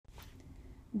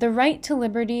The right to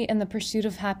liberty and the pursuit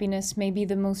of happiness may be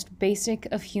the most basic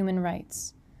of human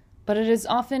rights, but it is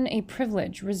often a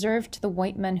privilege reserved to the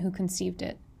white men who conceived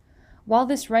it. While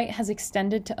this right has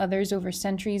extended to others over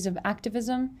centuries of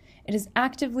activism, it is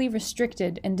actively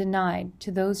restricted and denied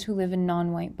to those who live in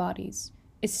non-white bodies,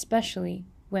 especially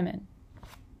women.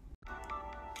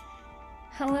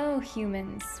 Hello,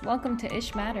 humans. Welcome to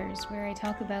Ish Matters, where I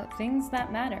talk about things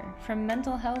that matter, from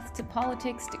mental health to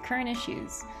politics to current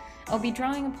issues. I'll be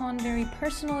drawing upon very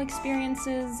personal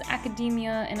experiences,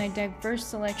 academia, and a diverse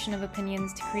selection of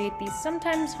opinions to create these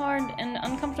sometimes hard and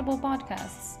uncomfortable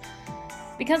podcasts.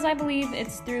 Because I believe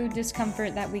it's through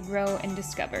discomfort that we grow and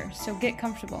discover, so get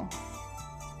comfortable.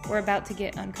 We're about to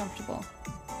get uncomfortable.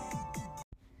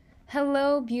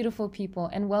 Hello, beautiful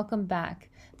people, and welcome back.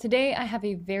 Today I have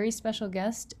a very special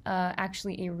guest,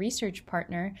 actually a research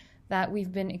partner, that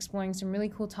we've been exploring some really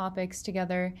cool topics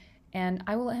together, and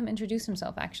I will let him introduce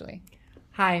himself, actually.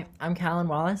 Hi, I'm Callan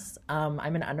Wallace.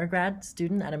 I'm an undergrad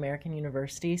student at American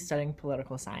University studying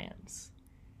political science.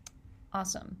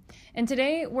 Awesome. And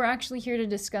today we're actually here to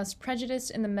discuss prejudice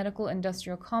in the medical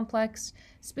industrial complex,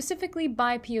 specifically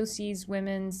by POC's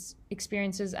women's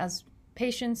experiences as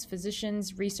patients,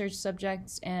 physicians, research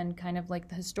subjects, and kind of like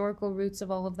the historical roots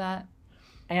of all of that.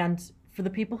 And for the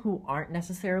people who aren't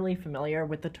necessarily familiar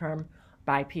with the term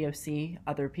BIPOC,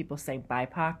 other people say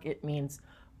BIPOC, it means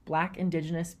Black,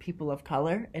 Indigenous, People of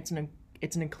Color. It's an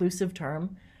inclusive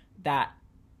term that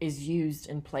is used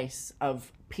in place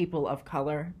of people of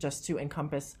color just to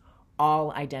encompass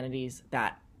all identities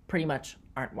that pretty much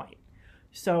aren't white.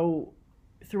 So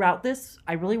throughout this,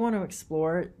 I really want to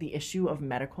explore the issue of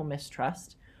medical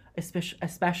mistrust,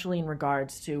 especially in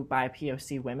regards to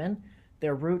BIPOC women,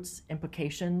 their roots,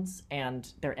 implications,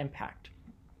 and their impact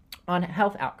on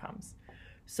health outcomes.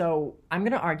 So I'm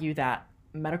going to argue that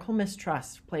medical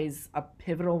mistrust plays a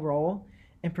pivotal role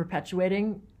in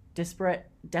perpetuating disparate.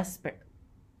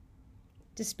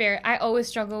 I always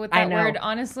struggle with that word,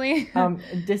 honestly.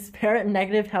 Disparate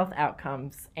negative health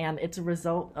outcomes, and it's a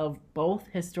result of both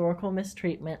historical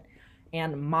mistreatment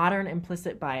and modern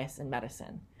implicit bias in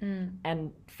medicine.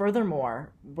 And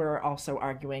furthermore, we're also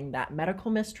arguing that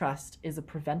medical mistrust is a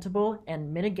preventable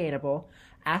and mitigatable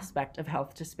aspect of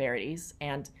health disparities,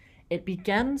 and it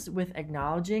begins with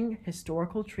acknowledging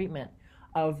historical treatment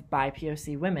of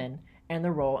BIPOC women and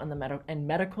their role in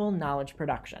medical knowledge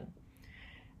production.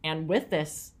 And with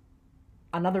this,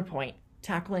 another point,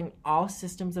 tackling all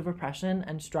systems of oppression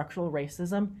and structural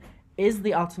racism is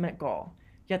the ultimate goal.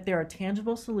 Yet there are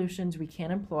tangible solutions we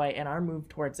can employ in our move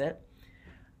towards it.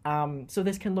 So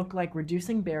this can look like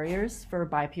reducing barriers for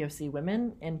BIPOC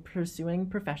women in pursuing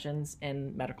professions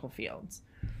in medical fields.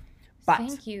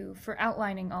 Thank you for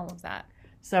outlining all of that.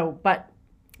 But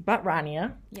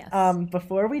Rania, yes.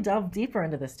 Before we delve deeper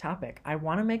into this topic, I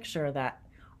want to make sure that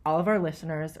all of our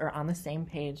listeners are on the same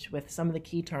page with some of the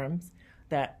key terms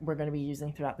that we're going to be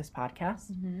using throughout this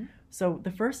podcast. Mm-hmm. So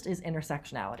the first is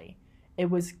intersectionality. It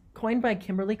was coined by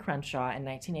Kimberly Crenshaw in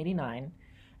 1989,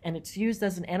 and it's used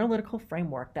as an analytical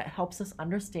framework that helps us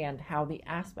understand how the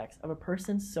aspects of a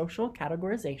person's social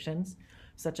categorizations,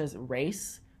 such as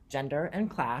race, gender, and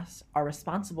class, are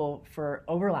responsible for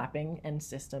overlapping in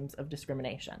systems of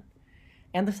discrimination.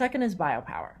 And the second is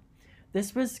biopower.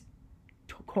 This was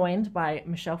coined by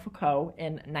Michel Foucault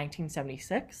in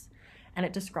 1976, and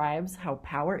it describes how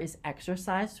power is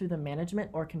exercised through the management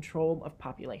or control of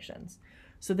populations.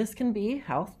 So this can be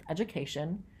health,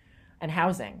 education, and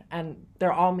housing, and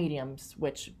they're all mediums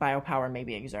which biopower may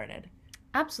be exerted.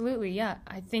 Absolutely, yeah.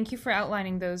 I thank you for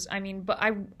outlining those. But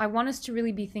I want us to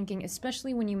really be thinking,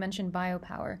 especially when you mentioned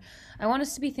biopower, I want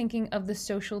us to be thinking of the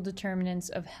social determinants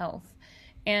of health.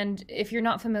 And if you're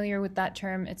not familiar with that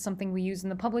term, it's something we use in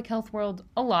the public health world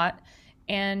a lot.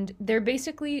 And they're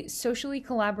basically socially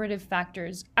collaborative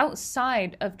factors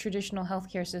outside of traditional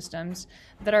healthcare systems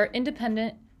that are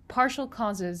independent, partial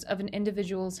causes of an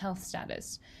individual's health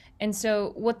status. And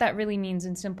so what that really means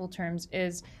in simple terms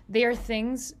is they are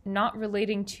things not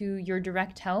relating to your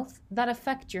direct health that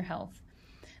affect your health.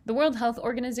 The World Health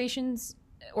Organization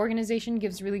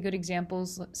gives really good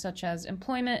examples such as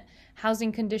employment,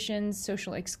 housing conditions,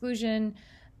 social exclusion,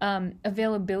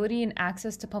 availability and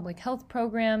access to public health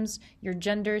programs, your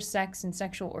gender, sex, and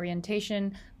sexual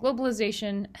orientation,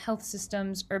 globalization, health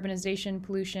systems, urbanization,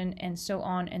 pollution, and so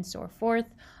on and so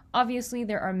forth. Obviously,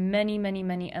 there are many, many,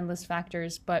 many endless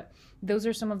factors, but those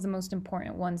are some of the most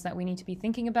important ones that we need to be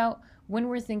thinking about when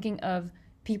we're thinking of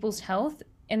people's health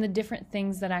and the different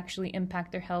things that actually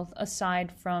impact their health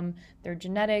aside from their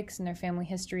genetics and their family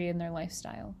history and their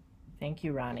lifestyle. Thank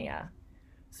you, Rania.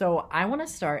 So I want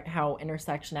to start how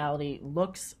intersectionality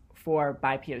looks for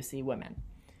BIPOC women.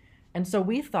 And so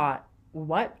we thought,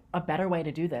 what a better way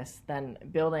to do this than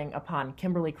building upon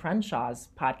Kimberly Crenshaw's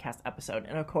podcast episode.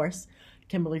 And of course,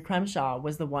 Kimberly Crenshaw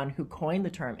was the one who coined the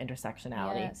term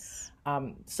intersectionality. Yes.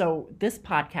 So this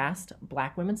podcast,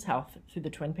 Black Women's Health Through the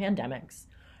Twin Pandemics,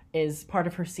 is part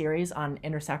of her series on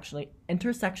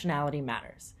intersectionality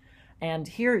matters. And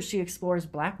here she explores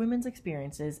Black women's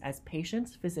experiences as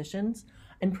patients, physicians,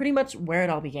 and pretty much where it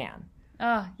all began.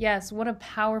 Ah, yes. What a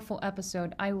powerful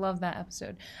episode. I love that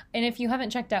episode. And if you haven't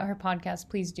checked out her podcast,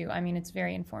 please do. I mean, it's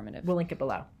very informative. We'll link it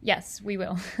below. Yes, we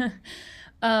will.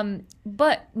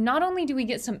 But not only do we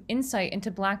get some insight into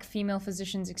Black female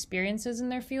physicians' experiences in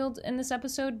their field in this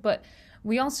episode, but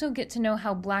we also get to know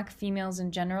how Black females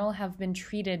in general have been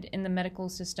treated in the medical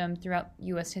system throughout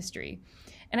U.S. history.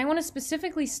 And I want to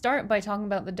specifically start by talking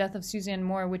about the death of Suzanne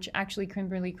Moore, which actually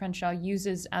Kimberly Crenshaw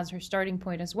uses as her starting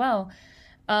point as well.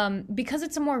 Because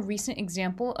it's a more recent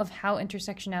example of how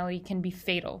intersectionality can be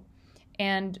fatal.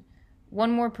 And one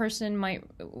more person might,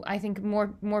 I think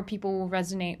more people will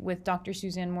resonate with Dr.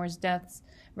 Suzanne Moore's deaths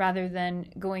rather than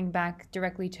going back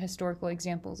directly to historical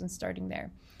examples and starting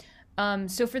there.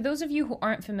 So for those of you who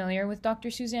aren't familiar with Dr.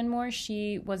 Suzanne Moore,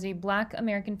 she was a Black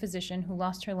American physician who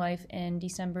lost her life in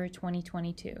December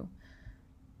 2022.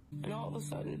 And all of a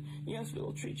sudden, yes,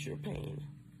 we'll treat your pain.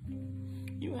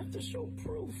 You have to show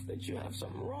proof that you have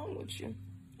something wrong with you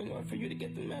in order for you to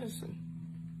get the medicine.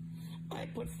 I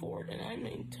put forward and I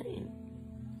maintain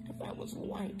if I was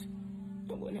white,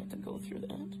 I wouldn't have to go through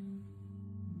that.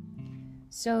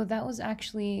 So that was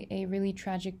actually a really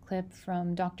tragic clip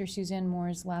from Dr. Suzanne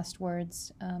Moore's last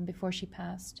words before she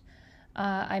passed.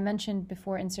 I mentioned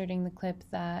before inserting the clip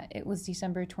that it was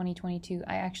December 2022.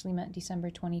 I actually meant December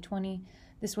 2020.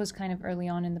 This was kind of early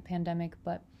on in the pandemic,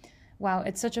 but wow,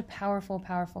 it's such a powerful,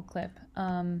 powerful clip.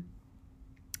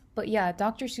 But yeah,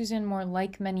 Dr. Suzanne Moore,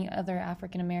 like many other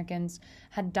African Americans,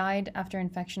 had died after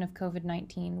infection of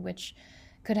COVID-19, which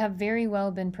could have very well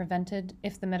been prevented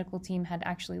if the medical team had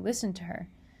actually listened to her.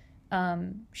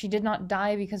 She did not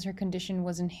die because her condition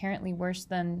was inherently worse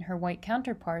than her white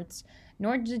counterparts,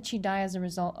 nor did she die as a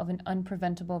result of an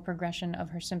unpreventable progression of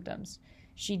her symptoms.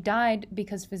 She died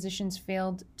because physicians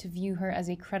failed to view her as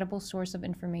a credible source of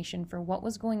information for what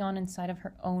was going on inside of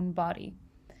her own body.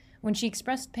 When she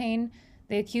expressed pain,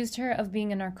 they accused her of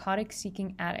being a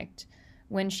narcotic-seeking addict.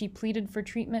 When she pleaded for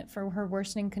treatment for her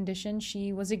worsening condition,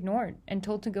 she was ignored and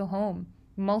told to go home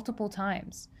multiple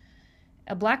times.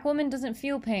 A Black woman doesn't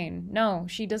feel pain. No,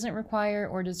 she doesn't require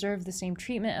or deserve the same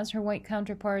treatment as her white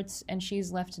counterparts, and she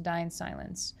is left to die in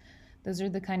silence. Those are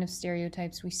the kind of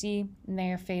stereotypes we see, and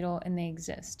they are fatal, and they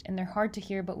exist. And they're hard to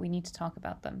hear, but we need to talk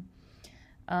about them.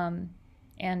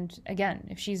 And again,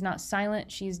 if she's not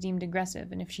silent, she is deemed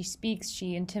aggressive. And if she speaks,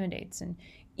 she intimidates. And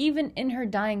even in her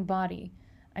dying body,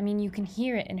 I mean, you can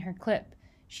hear it in her clip.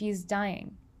 She is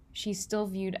dying. She's still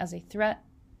viewed as a threat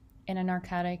and a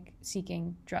narcotic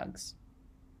seeking drugs.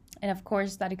 And of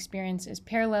course, that experience is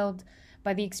paralleled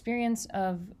by the experience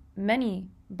of many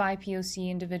BIPOC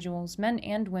individuals, men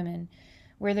and women,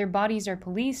 where their bodies are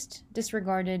policed,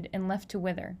 disregarded, and left to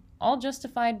wither, all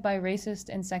justified by racist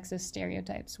and sexist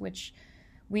stereotypes, which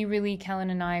we really, Callan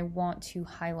and I, want to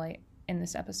highlight in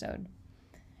this episode.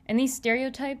 And these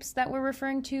stereotypes that we're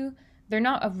referring to, they're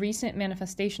not a recent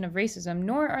manifestation of racism,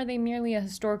 nor are they merely a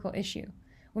historical issue.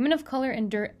 Women of color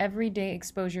endure everyday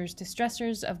exposures to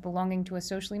stressors of belonging to a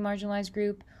socially marginalized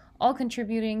group, all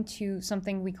contributing to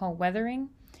something we call weathering,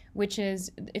 which is,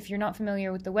 if you're not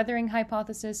familiar with the weathering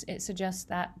hypothesis, it suggests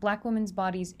that Black women's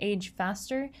bodies age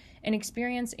faster and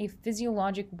experience a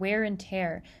physiologic wear and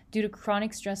tear due to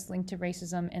chronic stress linked to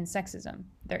racism and sexism,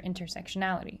 their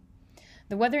intersectionality.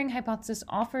 The weathering hypothesis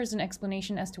offers an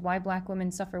explanation as to why Black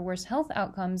women suffer worse health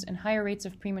outcomes and higher rates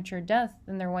of premature death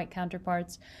than their white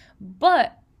counterparts,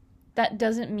 but that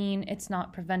doesn't mean it's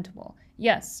not preventable.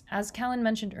 Yes, as Callan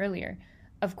mentioned earlier,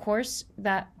 of course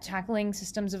that tackling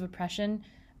systems of oppression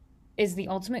is the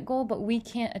ultimate goal, but we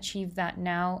can't achieve that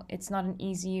now. It's not an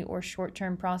easy or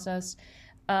short-term process.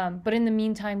 But in the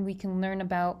meantime, we can learn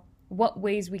about what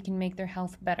ways we can make their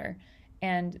health better.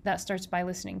 And that starts by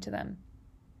listening to them.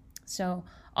 So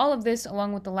all of this,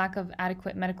 along with the lack of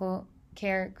adequate medical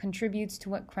care, contributes to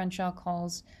what Crenshaw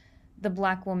calls the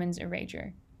Black woman's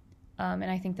erasure. And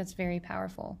I think that's very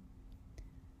powerful.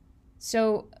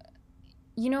 So,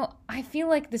 you know, I feel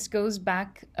like this goes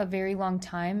back a very long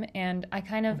time, and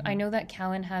I know that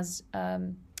Callan has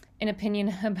an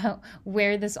opinion about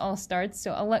where this all starts,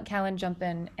 so I'll let Callan jump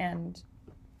in and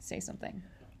say something.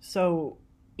 So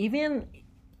even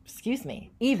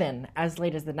as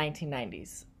late as the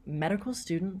 1990s, medical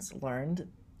students learned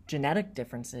genetic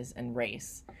differences in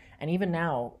race, and even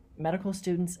now, medical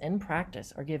students in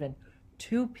practice are given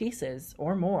 2 pieces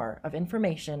or more of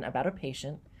information about a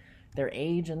patient, their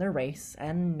age and their race,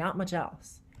 and not much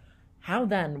else. How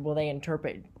then will they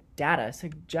interpret data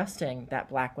suggesting that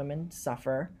Black women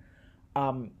suffer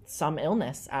some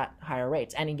illness at higher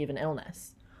rates, any given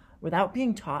illness, without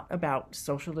being taught about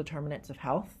social determinants of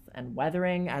health and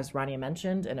weathering, as Rania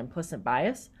mentioned, an implicit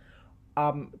bias?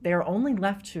 They are only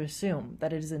left to assume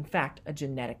that it is in fact a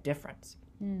genetic difference.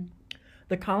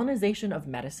 The colonization of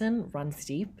medicine runs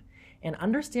deep, and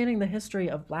understanding the history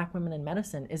of Black women in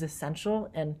medicine is essential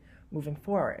in moving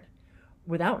forward.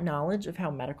 Without knowledge of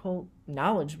how medical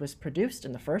knowledge was produced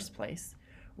in the first place,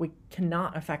 we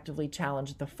cannot effectively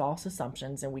challenge the false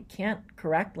assumptions, and we can't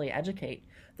correctly educate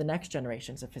the next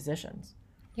generations of physicians.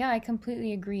 Yeah, I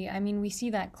completely agree. I mean, we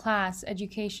see that class,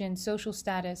 education, social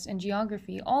status, and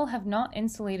geography all have not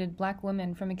insulated Black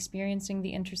women from experiencing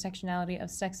the intersectionality of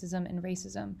sexism and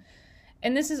racism.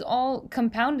 And this is all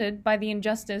compounded by the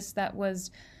injustice that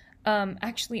was,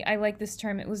 actually, I like this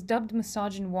term, it was dubbed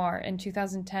misogynoir in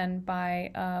 2010 by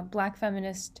a Black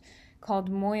feminist called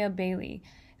Moya Bailey,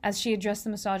 as she addressed the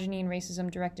misogyny and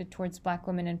racism directed towards Black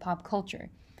women in pop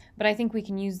culture. But I think we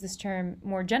can use this term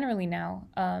more generally now,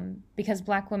 because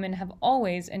Black women have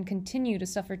always and continue to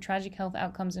suffer tragic health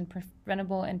outcomes and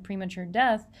preventable and premature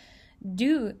death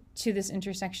due to this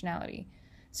intersectionality.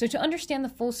 So to understand the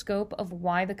full scope of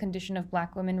why the condition of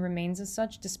Black women remains as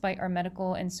such despite our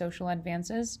medical and social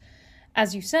advances,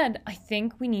 as you said, I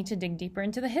think we need to dig deeper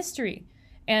into the history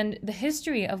and the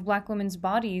history of Black women's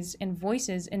bodies and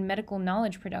voices in medical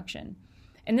knowledge production.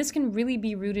 And this can really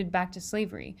be rooted back to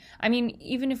slavery. I mean,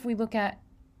 even if we look at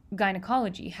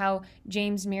gynecology, how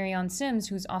James Marion Sims,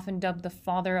 who's often dubbed the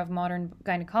father of modern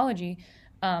gynecology,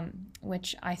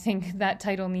 which I think that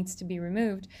title needs to be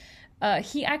removed,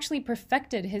 he actually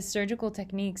perfected his surgical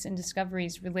techniques and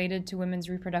discoveries related to women's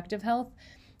reproductive health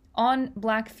on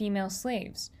Black female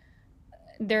slaves.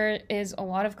 There is a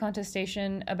lot of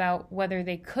contestation about whether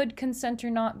they could consent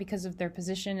or not because of their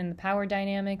position in the power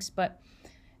dynamics, but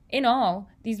in all,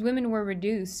 these women were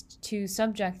reduced to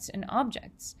subjects and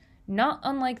objects, not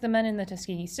unlike the men in the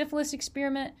Tuskegee syphilis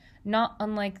experiment, not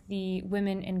unlike the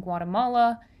women in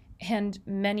Guatemala, and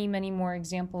many, many more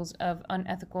examples of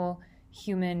unethical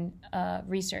human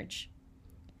research.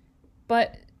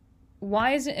 But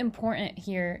why is it important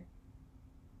here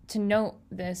to note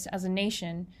this as a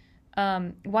nation?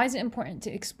 Why is it important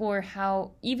to explore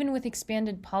how, even with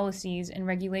expanded policies and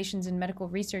regulations in medical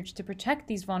research to protect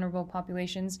these vulnerable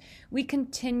populations, we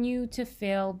continue to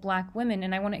fail Black women?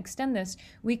 And I want to extend this.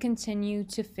 We continue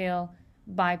to fail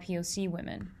BIPOC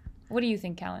women. What do you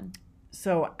think, Callan?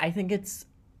 So I think it's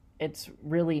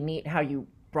really neat how you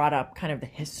brought up kind of the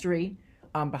history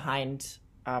behind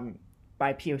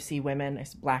BIPOC women,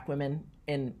 as Black women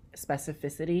in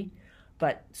specificity.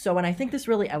 And I think this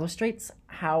really illustrates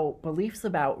how beliefs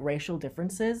about racial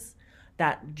differences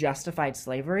that justified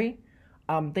slavery,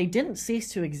 they didn't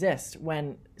cease to exist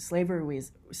when slavery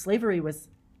was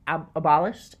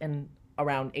abolished in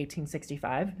around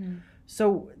 1865. Mm-hmm.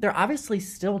 So they're obviously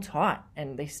still taught,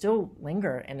 and they still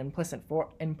linger in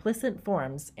implicit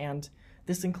forms, and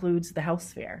this includes the health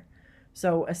sphere.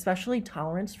 So especially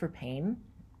tolerance for pain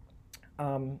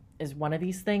is one of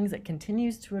these things that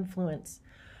continues to influence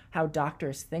how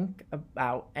doctors think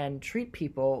about and treat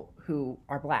people who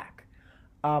are Black.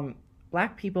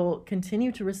 Black people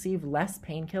continue to receive less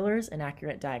painkillers and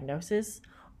accurate diagnosis,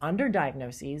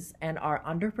 underdiagnoses, and are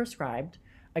underprescribed,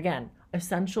 again,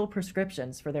 essential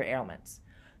prescriptions for their ailments.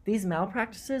 These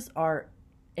malpractices are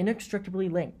inextricably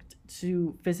linked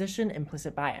to physician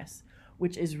implicit bias,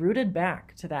 which is rooted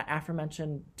back to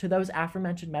those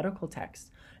aforementioned medical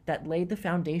texts that laid the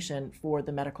foundation for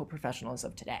the medical professionals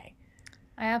of today.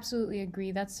 I absolutely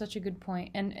agree. That's such a good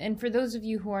point. And for those of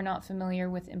you who are not familiar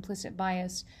with implicit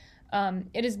bias,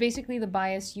 it is basically the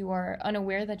bias you are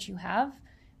unaware that you have,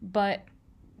 but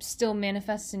still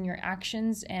manifests in your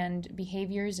actions and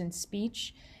behaviors and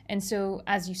speech. And so,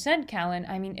 as you said, Callan,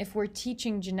 I mean, if we're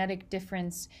teaching genetic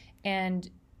difference and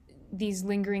these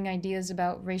lingering ideas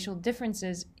about racial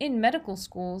differences in medical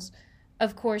schools,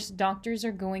 of course, doctors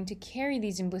are going to carry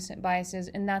these implicit biases,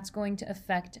 and that's going to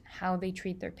affect how they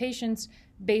treat their patients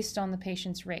based on the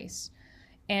patient's race.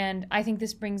 And I think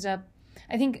this brings up,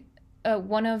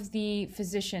 one of the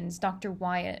physicians, Dr.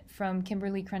 Wyatt from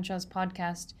Kimberly Crenshaw's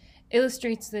podcast,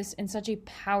 illustrates this in such a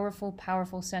powerful,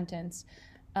 powerful sentence.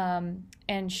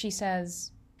 And she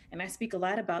says, and I speak a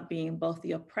lot about being both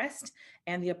the oppressed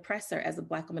and the oppressor as a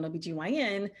Black woman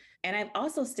OBGYN. And I've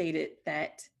also stated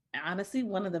that, honestly,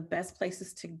 one of the best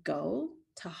places to go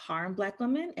to harm Black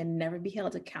women and never be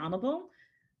held accountable,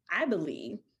 I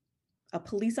believe, a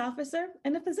police officer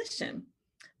and a physician.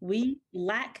 we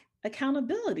lack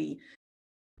accountability.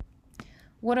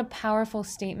 What a powerful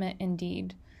statement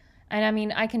indeed. And I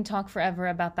mean, I can talk forever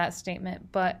about that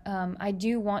statement, but I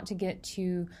do want to get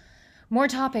to more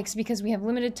topics because we have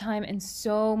limited time and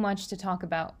so much to talk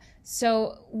about.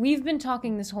 So we've been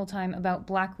talking this whole time about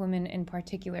Black women in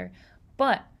particular,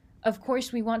 but of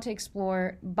course we want to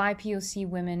explore BIPOC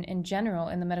women in general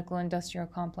in the medical industrial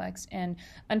complex. And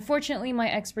unfortunately,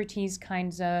 my expertise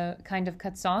kind of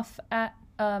cuts off at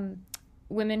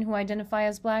women who identify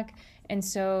as Black. And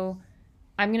so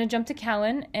I'm going to jump to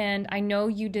Callan, and I know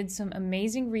you did some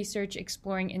amazing research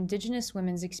exploring Indigenous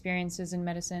women's experiences in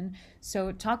medicine.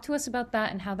 So talk to us about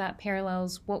that and how that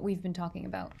parallels what we've been talking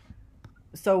about.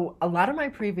 So a lot of my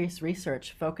previous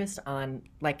research focused on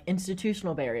like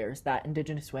institutional barriers that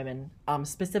Indigenous women,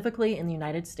 specifically in the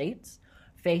United States,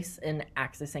 face in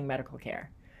accessing medical care.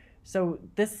 So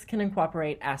this can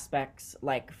incorporate aspects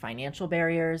like financial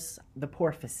barriers, the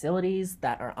poor facilities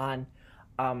that are on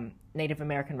Native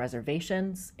American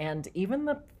reservations, and even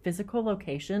the physical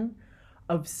location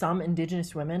of some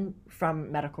Indigenous women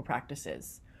from medical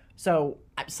practices. So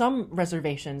some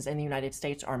reservations in the United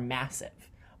States are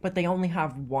massive, but they only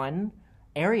have one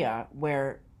area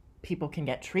where people can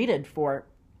get treated for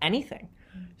anything.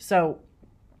 So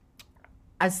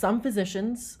as some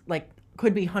physicians like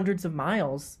could be hundreds of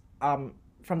miles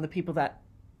from the people that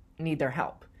need their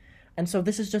help. And so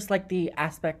this is just like the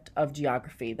aspect of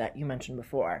geography that you mentioned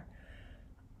before.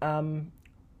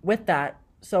 With that,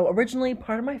 so originally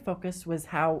part of my focus was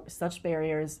how such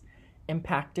barriers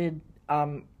impacted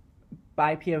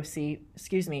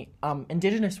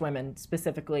Indigenous women,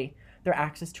 specifically their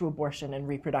access to abortion and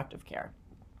reproductive care.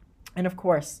 And of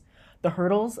course, the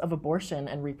hurdles of abortion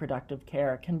and reproductive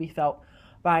care can be felt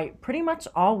by pretty much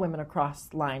all women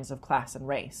across lines of class and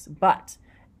race. But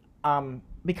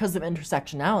because of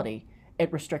intersectionality,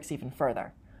 it restricts even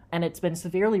further. And it's been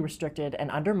severely restricted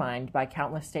and undermined by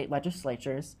countless state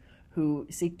legislatures who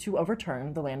seek to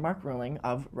overturn the landmark ruling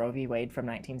of Roe v. Wade from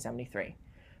 1973.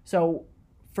 So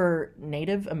for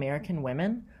Native American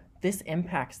women, this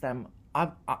impacts them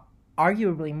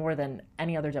arguably more than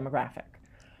any other demographic.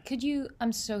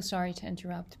 I'm so sorry to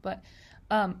interrupt, but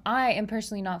I am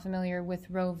personally not familiar with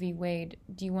Roe v. Wade.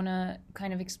 Do you want to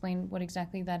kind of explain what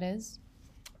exactly that is?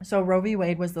 So Roe v.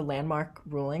 Wade was the landmark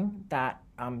ruling that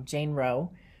Jane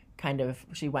Roe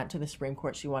she went to the Supreme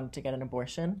Court. She wanted to get an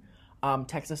abortion.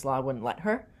 Texas law wouldn't let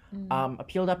her.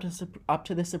 Appealed up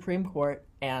to the Supreme Court,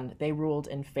 and they ruled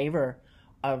in favor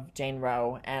of Jane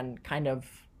Roe and kind of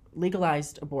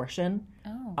legalized abortion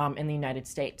in the United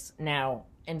States. Now,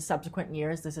 in subsequent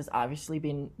years, this has obviously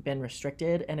been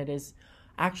restricted, and it is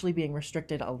actually being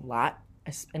restricted a lot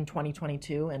in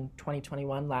 2022 and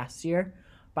 2021 last year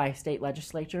by state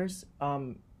legislatures.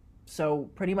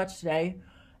 So pretty much today,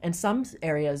 in some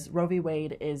areas, Roe v.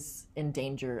 Wade is in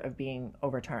danger of being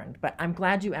overturned. But I'm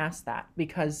glad you asked that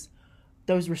because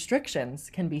those restrictions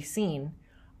can be seen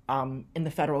in the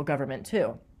federal government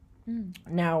too.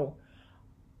 Now,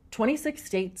 26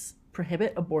 states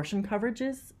prohibit abortion coverage,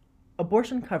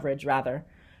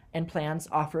 and plans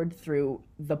offered through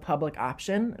the public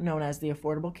option known as the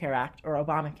Affordable Care Act or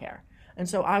Obamacare. And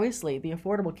so obviously the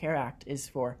Affordable Care Act is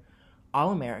for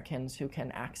all Americans who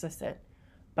can access it.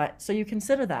 But so you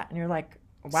consider that and you're like,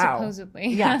 wow. Supposedly.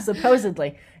 Yeah,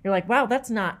 supposedly. You're like, wow, that's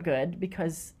not good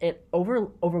because it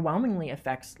overwhelmingly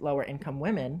affects lower income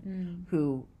women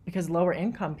because lower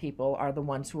income people are the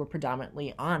ones who are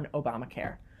predominantly on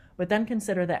Obamacare. But then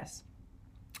consider this.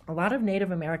 A lot of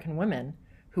Native American women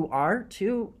who are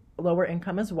too lower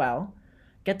income as well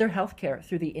get their health care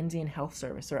through the Indian Health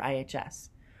Service or IHS,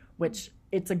 which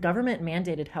it's a government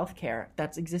mandated health care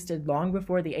that's existed long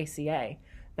before the ACA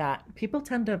that people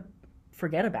tend to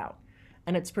forget about.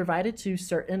 And it's provided to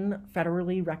certain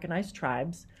federally recognized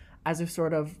tribes as a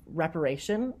sort of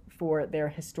reparation for their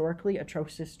historically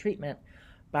atrocious treatment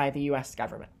by the U.S.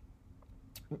 government.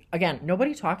 Again,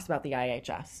 nobody talks about the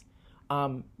IHS.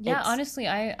 Honestly,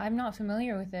 I'm not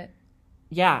familiar with it.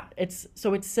 Yeah, it's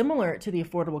similar to the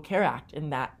Affordable Care Act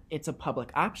in that it's a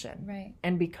public option. Right.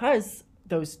 And because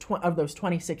those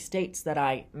 26 states that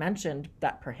I mentioned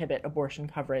that prohibit abortion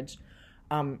coverage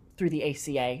through the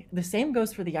ACA, the same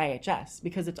goes for the IHS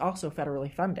because it's also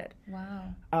federally funded.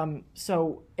 Wow.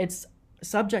 So it's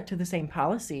subject to the same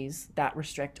policies that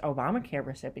restrict Obamacare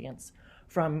recipients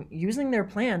from using their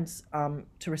plans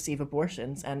to receive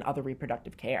abortions and other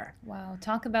reproductive care. Wow.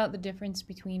 Talk about the difference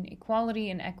between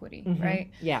equality and equity,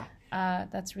 right? Yeah.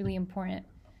 That's really important.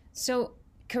 So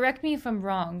correct me if I'm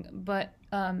wrong, but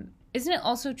isn't it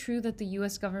also true that the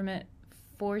U.S. government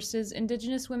forces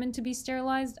Indigenous women to be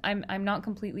sterilized. I'm not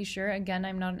completely sure. Again,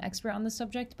 I'm not an expert on the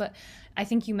subject, but I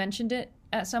think you mentioned it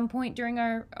at some point during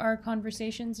our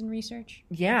conversations and research.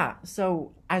 Yeah.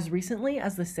 So as recently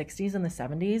as the 60s and the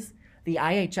 70s, the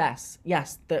IHS,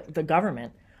 yes, the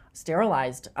government,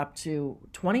 sterilized up to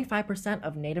 25%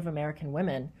 of Native American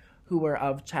women who were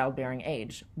of childbearing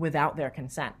age without their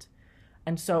consent.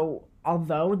 And so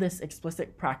although this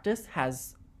explicit practice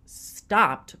has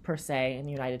stopped per se in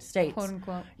the United States, quote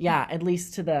unquote, yeah, at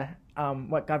least to the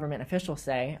what government officials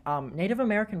say, Native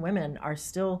American women are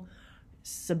still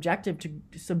subjected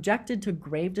to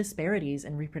grave disparities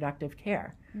in reproductive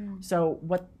care. So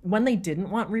when they didn't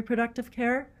want reproductive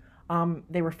care,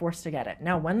 they were forced to get it.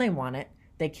 Now when they want it,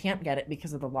 they can't get it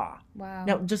because of the law. Wow.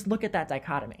 Now just look at that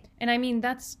dichotomy. And I mean,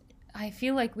 I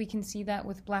feel like we can see that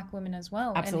with Black women as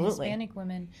well. Absolutely. And Hispanic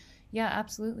women. Yeah,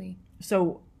 absolutely.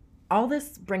 So all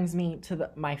this brings me to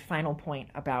my final point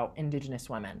about Indigenous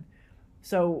women.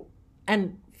 So,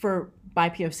 and for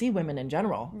BIPOC women in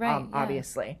general, right,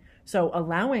 obviously. So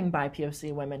allowing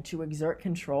BIPOC women to exert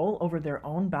control over their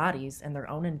own bodies and their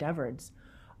own endeavors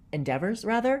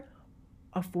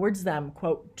affords them,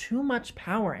 quote, too much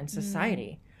power in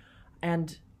society.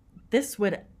 And this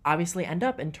would obviously end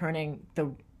up in turning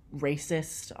the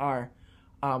racist or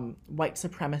white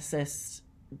supremacist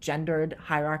gendered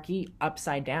hierarchy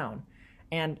upside down.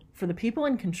 And for the people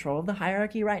in control of the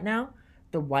hierarchy right now,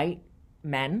 the white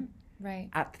men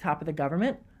at the top of the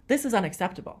government, this is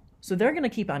unacceptable. So they're going to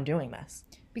keep on doing this.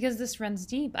 Because this runs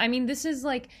deep. I mean, this is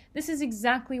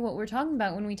exactly what we're talking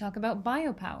about when we talk about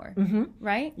biopower,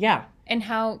 right? Yeah. And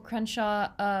how Crenshaw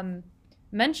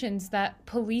mentions that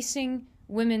policing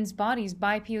women's bodies,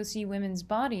 BIPOC women's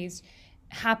bodies,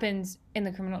 happens in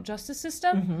the criminal justice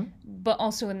system, but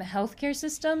also in the healthcare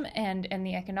system and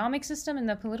the economic system and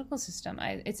the political system.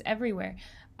 It's everywhere.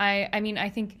 I mean, I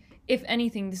think, if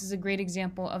anything, this is a great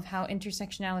example of how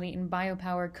intersectionality and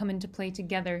biopower come into play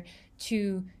together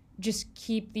to just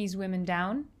keep these women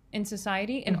down in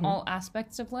society in all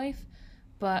aspects of life.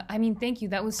 But I mean, thank you.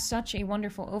 That was such a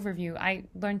wonderful overview. I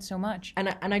learned so much. And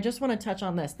I just want to touch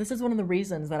on this. This is one of the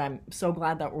reasons that I'm so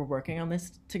glad that we're working on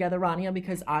this together, Rania,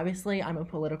 because obviously I'm a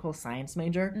political science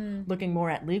major looking more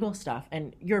at legal stuff.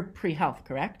 And you're pre-health,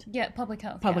 correct? Yeah, public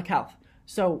health. Public health.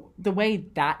 So the way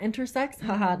that intersects,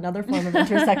 another form of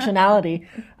intersectionality,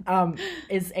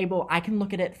 I can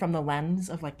look at it from the lens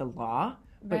of like the law,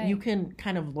 but you can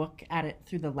kind of look at it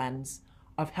through the lens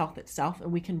of health itself,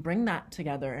 and we can bring that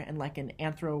together in like an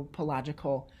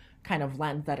anthropological kind of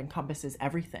lens that encompasses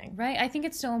everything. Right. I think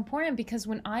it's so important because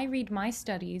when I read my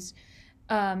studies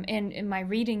and in my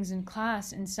readings in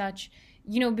class and such,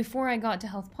 you know, before I got to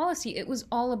health policy, it was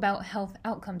all about health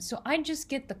outcomes. So I just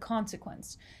get the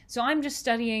consequence. So I'm just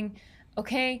studying,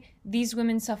 okay, these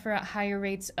women suffer at higher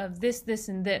rates of this, this,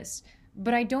 and this.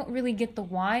 But I don't really get the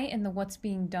why and the what's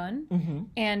being done.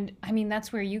 And I mean,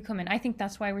 that's where you come in. I think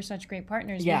that's why we're such great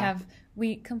partners. Yeah.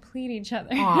 We complete each other.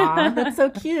 Aw, that's so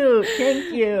cute.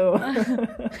 Thank you.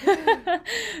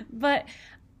 But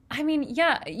I mean,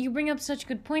 yeah, you bring up such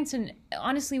good points. And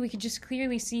honestly, we could just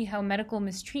clearly see how medical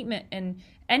mistreatment in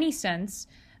any sense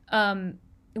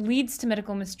leads to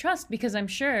medical mistrust, because I'm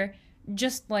sure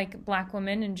just like Black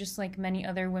women and just like many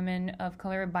other women of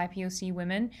color, BIPOC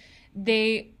women,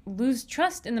 they lose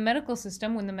trust in the medical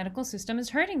system when the medical system is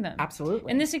hurting them.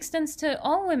 Absolutely. And this extends to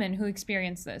all women who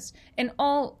experience this and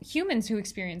all humans who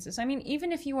experience this. I mean,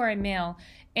 even if you are a male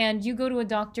and you go to a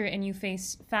doctor and you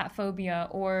face fat phobia,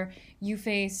 or you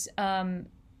face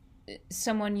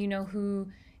someone you know who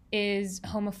is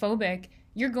homophobic,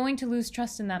 you're going to lose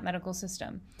trust in that medical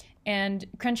system. And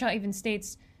Crenshaw even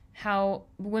states how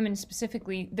women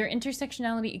specifically, their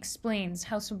intersectionality explains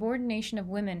how subordination of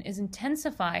women is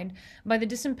intensified by the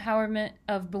disempowerment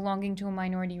of belonging to a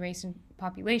minority race and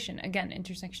population. Again,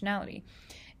 intersectionality.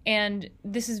 And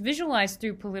this is visualized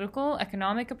through political,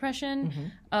 economic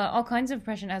oppression, all kinds of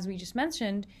oppression, as we just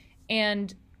mentioned,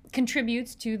 and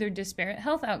contributes to their disparate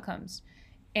health outcomes.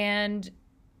 And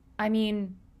I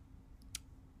mean,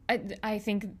 I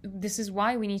think this is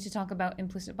why we need to talk about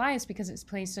implicit bias, because it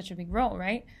plays such a big role,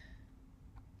 right?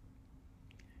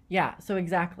 Yeah, so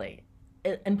exactly.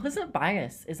 Implicit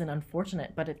bias is an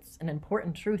unfortunate, but it's an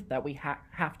important truth that we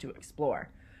have to explore,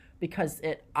 because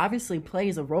it obviously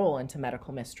plays a role into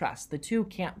medical mistrust. The two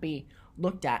can't be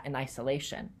looked at in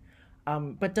isolation.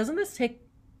 But doesn't this take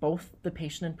both the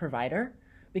patient and provider?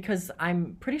 Because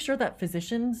I'm pretty sure that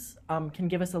physicians can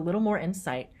give us a little more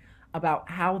insight about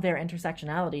how their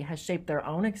intersectionality has shaped their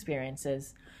own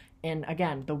experiences in,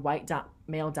 again, the white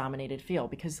male-dominated field.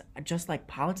 Because just like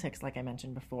politics, like I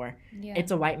mentioned before,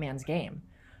 it's a white man's game.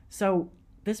 So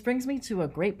this brings me to a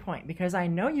great point, because I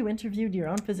know you interviewed your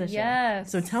own physician.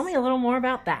 Yes. So tell me a little more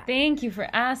about that. Thank you for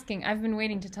asking. I've been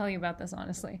waiting to tell you about this,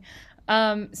 honestly.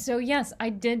 So yes, I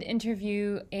did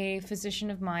interview a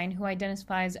physician of mine who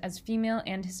identifies as female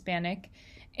and Hispanic,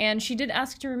 and she did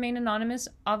ask to remain anonymous.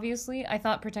 Obviously, I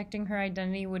thought protecting her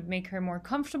identity would make her more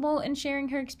comfortable in sharing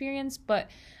her experience,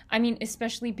 but I mean,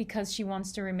 especially because she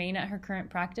wants to remain at her current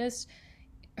practice,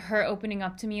 her opening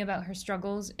up to me about her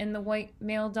struggles in the white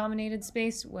male-dominated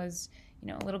space was,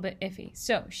 a little bit iffy.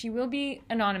 So she will be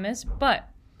anonymous, but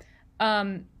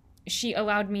she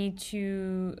allowed me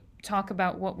to talk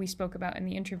about what we spoke about in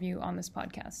the interview on this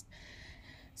podcast.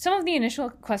 Some of the initial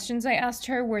questions I asked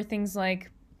her were things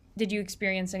like, did you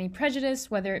experience any prejudice,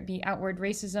 whether it be outward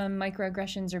racism,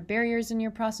 microaggressions, or barriers in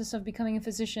your process of becoming a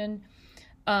physician?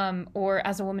 Or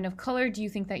as a woman of color, do you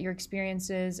think that your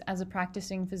experiences as a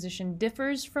practicing physician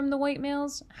differs from the white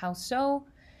males? How so?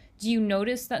 Do you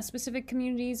notice that specific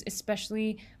communities,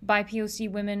 especially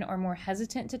BIPOC women, are more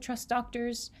hesitant to trust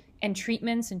doctors and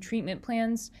treatments and treatment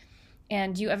plans?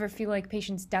 And do you ever feel like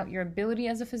patients doubt your ability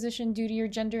as a physician due to your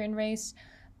gender and race?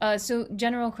 So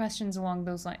general questions along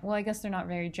those lines. Well, I guess they're not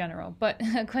very general, but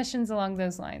questions along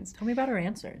those lines. Tell me about her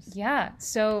answers. Yeah.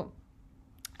 So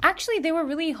actually, they were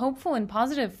really hopeful and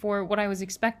positive for what I was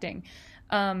expecting.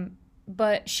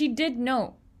 But she did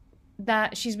note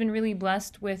that she's been really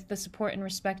blessed with the support and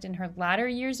respect in her latter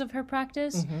years of her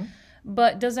practice,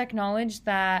 but does acknowledge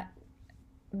that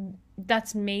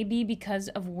that's maybe because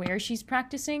of where she's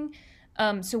practicing.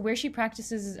 So where she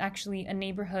practices is actually a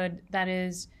neighborhood that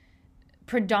is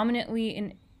predominantly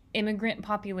an immigrant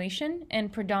population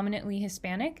and predominantly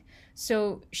Hispanic.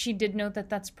 So she did note that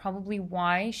that's probably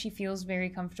why she feels very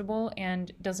comfortable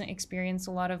and doesn't experience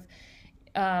a lot of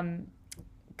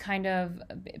kind of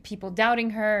people doubting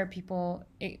her, or people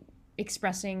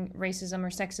expressing racism or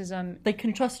sexism. They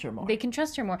can trust her more. They can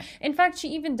trust her more. In fact, she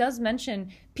even does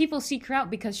mention people seek her out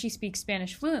because she speaks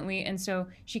Spanish fluently, and so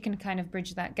she can kind of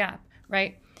bridge that gap,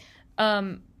 right?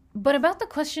 But about the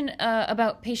question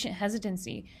about patient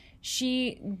hesitancy,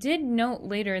 she did note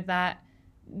later that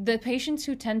the patients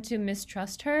who tend to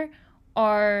mistrust her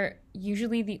are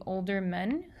usually the older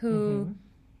men who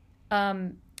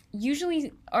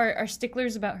usually are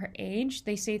sticklers about her age.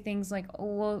 They say things like,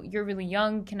 oh, well, you're really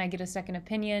young. Can I get a second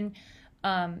opinion?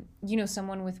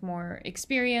 Someone with more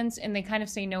experience. And they kind of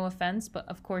say no offense, but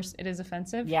of course it is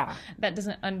offensive. Yeah. That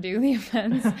doesn't undo the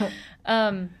offense.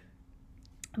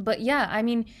 But yeah, I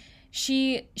mean,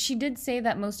 she did say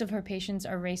that most of her patients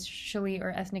are racially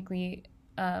or ethnically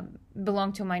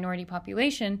belong to a minority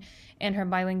population, and her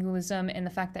bilingualism and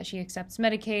the fact that she accepts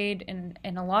Medicaid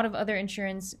and a lot of other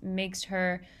insurance makes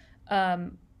her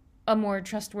a more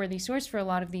trustworthy source for a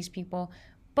lot of these people.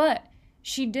 But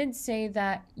she did say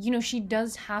that, she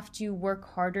does have to work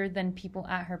harder than people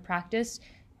at her practice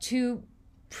to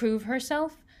prove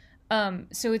herself.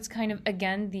 So it's kind of,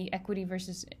 again, the equity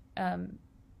versus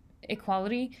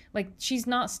equality. Like, she's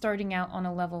not starting out on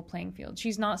a level playing field.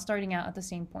 She's not starting out at the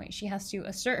same point. She has to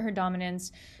assert her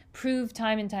dominance, prove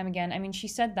time and time again. I mean, she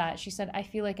said that. She said, I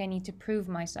feel like I need to prove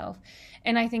myself.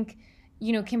 And I think,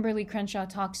 Kimberly Crenshaw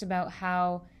talks about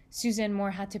how Suzanne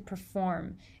Moore had to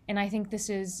perform. And I think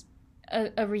this is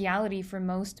a reality for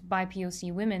most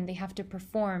BIPOC women. They have to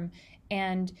perform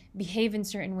and behave in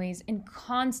certain ways and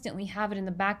constantly have it in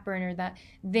the back burner that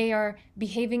they are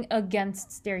behaving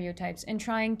against stereotypes and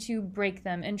trying to break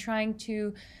them and trying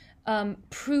to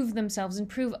prove themselves and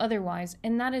prove otherwise.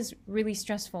 And that is really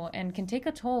stressful and can take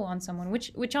a toll on someone,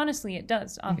 which honestly it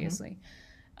does, obviously.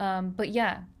 But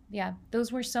yeah,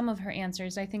 those were some of her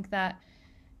answers. I think that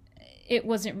it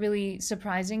wasn't really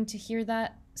surprising to hear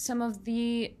that some of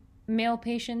the male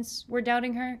patients were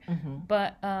doubting her,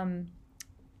 but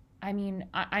I mean,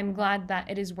 I'm glad that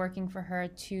it is working for her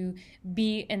to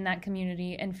be in that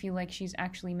community and feel like she's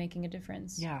actually making a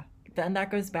difference. Yeah, and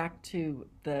that goes back to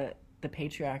the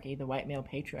patriarchy, the white male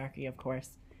patriarchy, of course.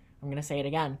 I'm going to say it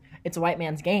again. It's a white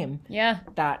man's game. Yeah.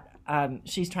 That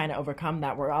she's trying to overcome,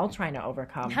 that we're all trying to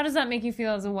overcome. How does that make you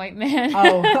feel as a white man?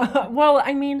 Well,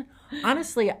 I mean,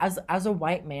 honestly, as a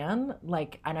white man,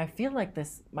 and I feel like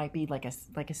this might be like a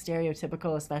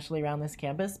stereotypical, especially around this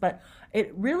campus, but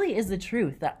it really is the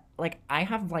truth that I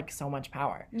have so much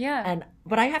power. Yeah.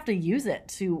 But I have to use it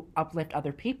to uplift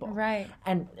other people. Right.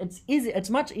 And it's easy. It's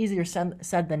much easier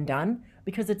said than done,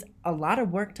 because it's a lot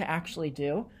of work to actually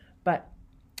do. But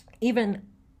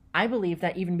I believe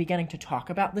that even beginning to talk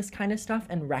about this kind of stuff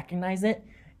and recognize it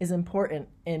is important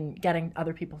in getting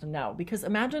other people to know. Because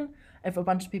imagine if a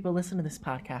bunch of people listen to this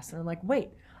podcast and they're like, wait,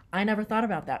 I never thought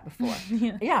about that before.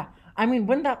 Yeah. I mean,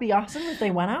 wouldn't that be awesome if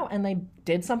they went out and they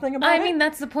did something about it? I mean,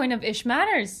 that's the point of Ish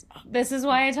Matters. This is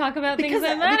why I talk about things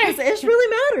that matter. Because Ish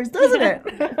really matters, doesn't it?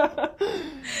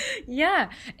 Yeah.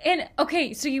 And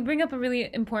okay, so you bring up a really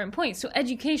important point. So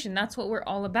education, that's what we're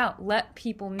all about. Let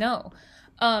people know.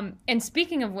 And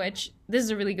speaking of which, this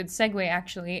is a really good segue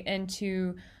actually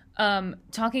into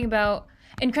talking about,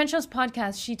 in Crenshaw's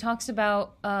podcast, she talks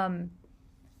about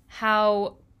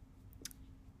how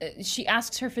she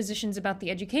asks her physicians about the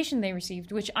education they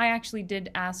received, which I actually did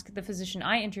ask the physician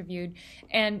I interviewed.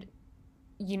 And,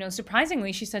 you know,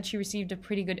 surprisingly, she said she received a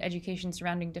pretty good education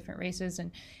surrounding different races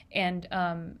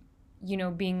and you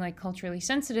know, being like culturally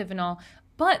sensitive and all.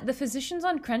 But the physicians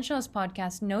on Crenshaw's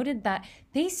podcast noted that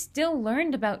they still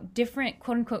learned about different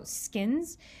quote unquote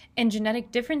skins and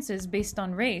genetic differences based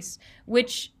on race,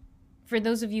 which, for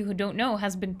those of you who don't know,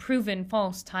 has been proven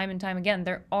false time and time again.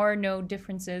 There are no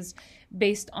differences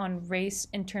based on race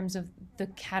in terms of the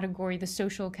category, the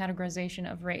social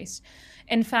categorization of race.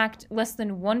 In fact, less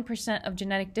than 1% of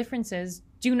genetic differences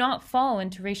do not fall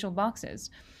into racial boxes.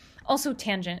 Also,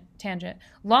 tangent.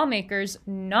 Lawmakers,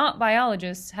 not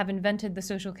biologists, have invented the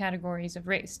social categories of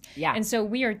race. Yeah. And so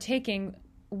we are taking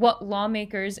what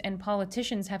lawmakers and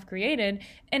politicians have created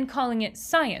and calling it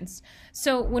science.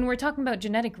 So when we're talking about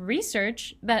genetic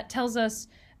research that tells us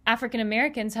African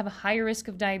Americans have a higher risk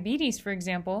of diabetes, for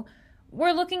example,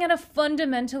 we're looking at a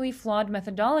fundamentally flawed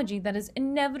methodology that is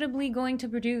inevitably going to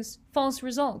produce false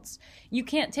results. You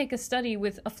can't take a study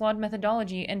with a flawed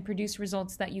methodology and produce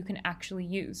results that you can actually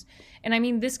use. And I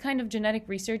mean, this kind of genetic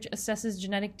research assesses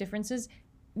genetic differences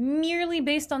merely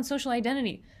based on social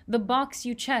identity, the box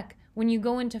you check when you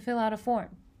go in to fill out a form,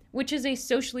 which is a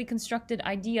socially constructed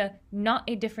idea, not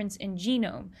a difference in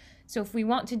genome. So if we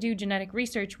want to do genetic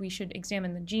research, we should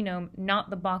examine the genome, not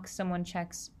the box someone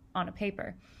checks on a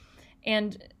paper.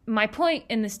 And my point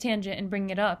in this tangent and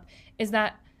bringing it up is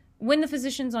that when the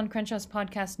physicians on Crenshaw's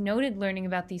podcast noted learning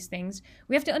about these things,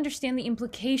 we have to understand the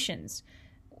implications.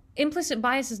 Implicit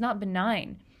bias is not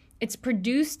benign. It's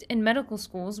produced in medical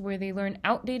schools where they learn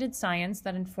outdated science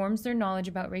that informs their knowledge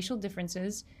about racial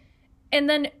differences. And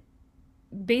then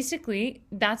basically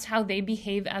that's how they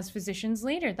behave as physicians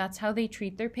later. That's how they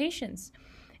treat their patients.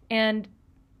 And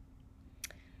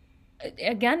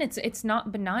again, it's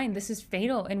not benign. This is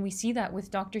fatal, and we see that with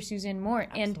Dr. Suzanne Moore.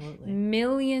 Absolutely.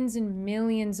 And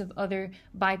millions of other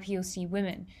BIPOC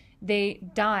women. They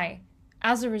die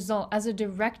as a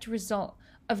direct result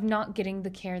of not getting the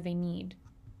care they need.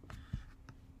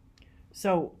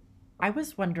 So I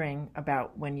was wondering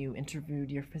about when you interviewed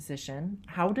your physician,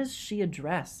 how does she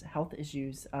address health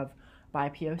issues of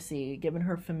BIPOC given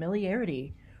her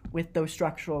familiarity with those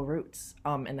structural roots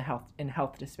in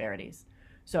health disparities?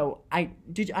 So I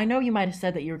know you might have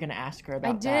said that you were going to ask her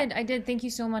about that. I did. Thank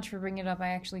you so much for bringing it up. I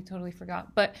actually totally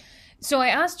forgot. But so I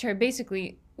asked her,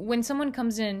 basically, when someone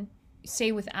comes in,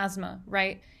 say with asthma,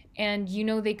 right? And you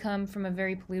know they come from a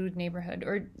very polluted neighborhood,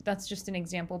 or that's just an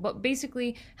example. But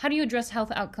basically, how do you address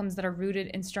health outcomes that are rooted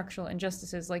in structural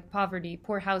injustices like poverty,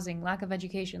 poor housing, lack of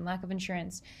education, lack of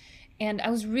insurance? And I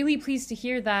was really pleased to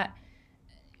hear that,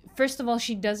 first of all,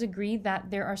 she does agree that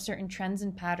there are certain trends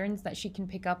and patterns that she can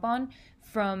pick up on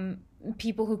from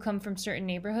people who come from certain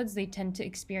neighborhoods. They tend to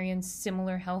experience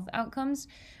similar health outcomes.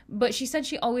 But she said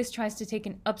she always tries to take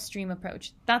an upstream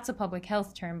approach. That's a public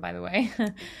health term, by the way.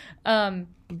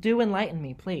 Do enlighten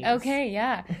me, please. Okay,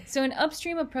 yeah. So an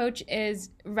upstream approach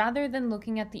is, rather than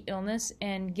looking at the illness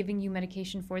and giving you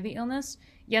medication for the illness,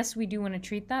 yes, we do want to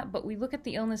treat that, but we look at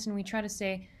the illness and we try to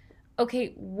say,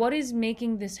 okay, what is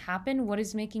making this happen? What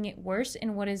is making it worse?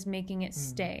 And what is making it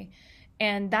stay?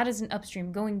 And that is an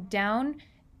upstream, going down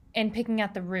and picking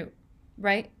at the root,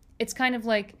 right? It's kind of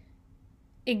like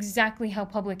exactly how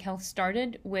public health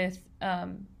started with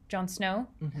Jon Snow,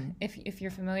 if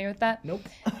you're familiar with that. Nope.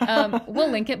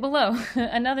 We'll link it below.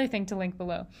 Another thing to link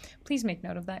below. Please make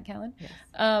note of that, Callan.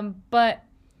 Yes. But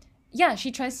yeah,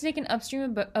 she tries to take an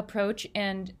upstream approach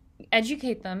and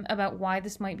educate them about why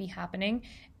this might be happening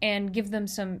and give them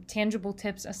some tangible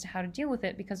tips as to how to deal with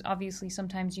it, because obviously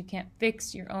sometimes you can't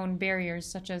fix your own barriers,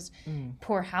 such as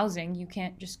poor housing. You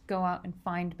can't just go out and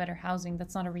find better housing.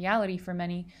 That's not a reality for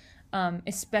many,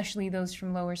 especially those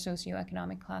from lower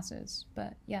socioeconomic classes.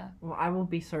 But yeah. Well, I will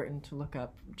be certain to look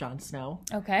up Jon Snow.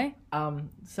 Okay.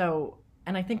 And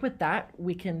I think with that,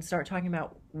 we can start talking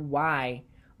about why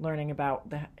learning about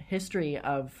the history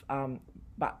of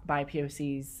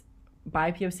BIPOC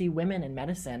women in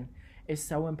medicine is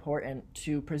so important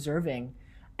to preserving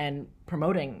and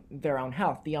promoting their own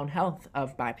health, the own health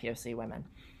of BIPOC women.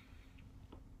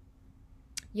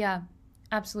 Yeah,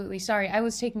 absolutely. Sorry, I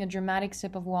was taking a dramatic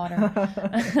sip of water.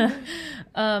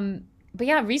 But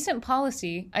yeah, recent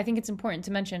policy, I think it's important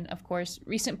to mention, of course,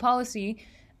 recent policy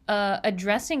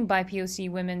addressing BIPOC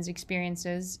women's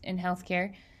experiences in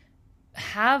healthcare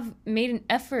have made an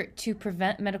effort to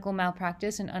prevent medical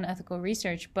malpractice and unethical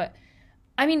research. But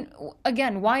I mean,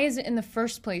 again, why is it in the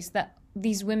first place that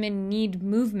these women need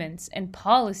movements and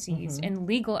policies and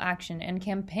legal action and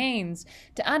campaigns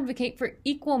to advocate for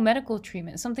equal medical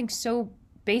treatment, something so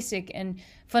basic and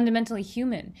fundamentally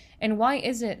human? And why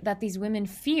is it that these women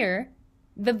fear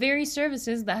the very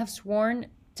services that have sworn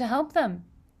to help them,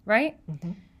 right?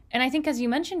 And I think, as you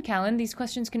mentioned, Callan, these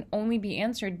questions can only be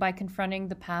answered by confronting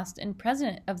the past and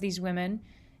present of these women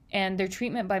and their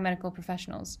treatment by medical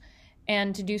professionals.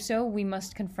 And to do so, we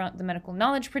must confront the medical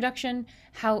knowledge production,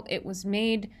 how it was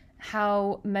made,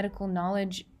 how medical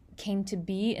knowledge came to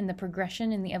be in the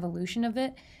progression and the evolution of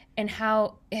it, and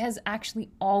how it has actually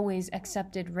always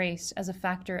accepted race as a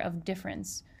factor of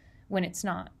difference when it's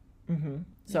not.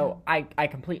 So I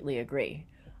completely agree.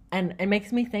 And it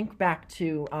makes me think back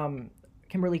to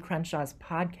Kimberly Crenshaw's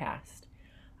podcast.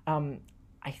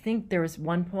 I think there was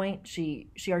one point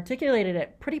she articulated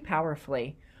it pretty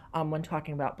powerfully when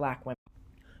talking about Black women.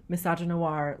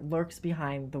 Misogynoir lurks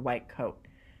behind the white coat.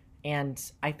 And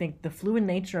I think the fluid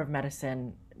nature of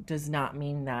medicine does not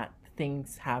mean that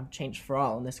things have changed for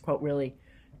all. And this quote really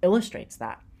illustrates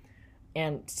that.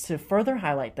 And to further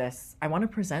highlight this, I want to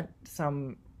present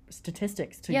some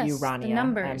statistics to you, Rania, the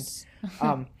numbers.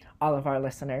 and all of our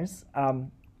listeners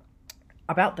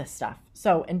about this stuff.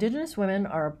 So Indigenous women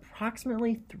are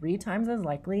approximately 3 times as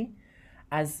likely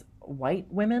as white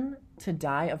women to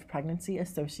die of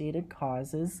pregnancy-associated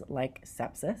causes like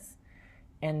sepsis.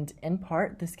 And in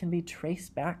part, this can be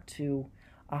traced back to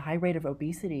a high rate of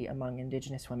obesity among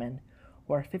Indigenous women,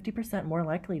 who are 50% more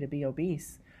likely to be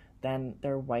obese than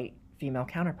their white female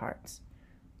counterparts.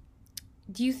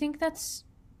 Do you think that's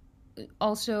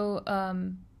also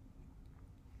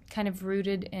kind of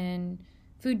rooted in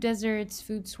food deserts,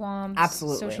 food swamps,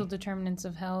 Absolutely. social determinants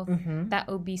of health, that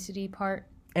obesity part?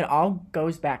 It all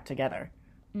goes back together.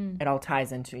 It all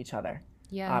ties into each other,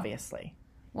 obviously.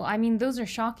 Well, I mean, those are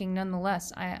shocking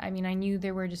nonetheless. I mean, I knew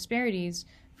there were disparities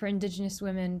for Indigenous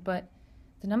women, but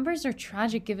the numbers are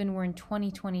tragic given we're in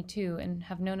 2022 and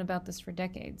have known about this for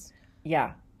decades.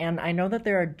 Yeah, and I know that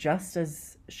there are just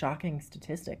as shocking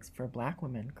statistics for Black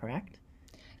women, correct?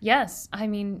 Yes, I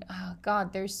mean, oh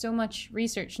God, there's so much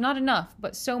research. Not enough,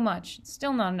 but so much.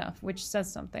 Still not enough, which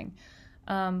says something.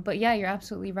 But yeah, you're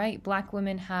absolutely right. Black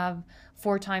women have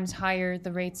 4 times higher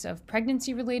the rates of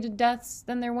pregnancy-related deaths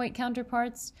than their white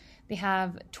counterparts. They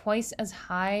have twice as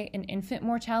high an infant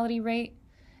mortality rate.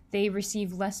 They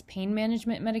receive less pain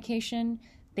management medication.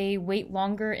 They wait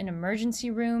longer in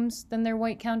emergency rooms than their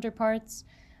white counterparts.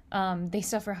 They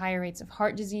suffer higher rates of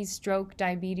heart disease, stroke,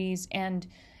 diabetes, and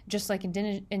just like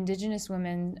Indigenous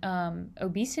women,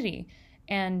 obesity.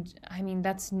 And I mean,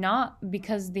 that's not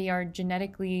because they are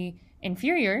genetically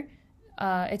inferior.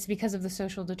 It's because of the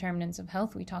social determinants of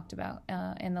health we talked about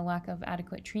and the lack of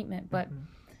adequate treatment. But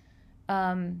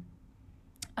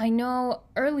I know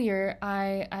earlier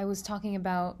I was talking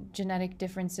about genetic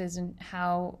differences and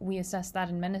how we assess that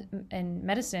in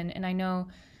medicine. And I know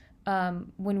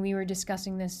when we were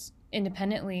discussing this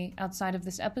independently outside of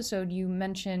this episode, you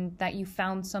mentioned that you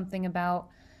found something about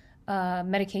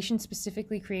medication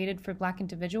specifically created for Black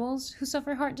individuals who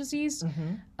suffer heart disease.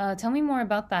 Tell me more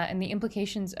about that and the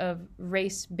implications of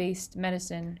race-based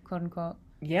medicine, quote unquote.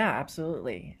 Yeah,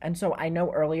 absolutely. And so I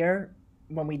know earlier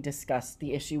when we discussed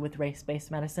the issue with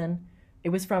race-based medicine, it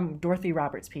was from Dorothy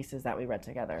Roberts' pieces that we read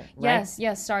together, right?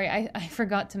 Yes. Sorry, I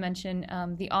forgot to mention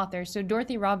the author. So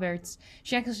Dorothy Roberts,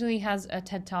 she actually has a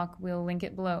TED Talk. We'll link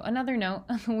it below. Another note,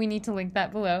 we need to link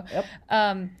that below.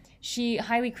 Yep. She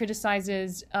highly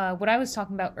criticizes what I was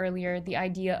talking about earlier, the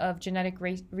idea of genetic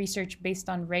research based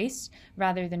on race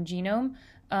rather than genome.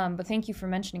 But thank you for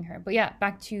mentioning her. But yeah,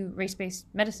 back to race-based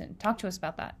medicine. Talk to us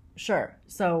about that. Sure.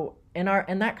 So in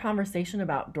that conversation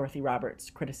about Dorothy Roberts'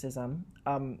 criticism,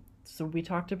 so we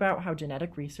talked about how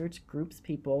genetic research groups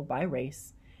people by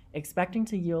race, expecting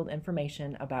to yield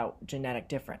information about genetic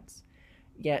difference.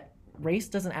 Yet race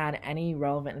doesn't add any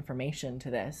relevant information to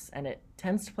this, and it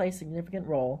tends to play a significant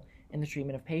role in the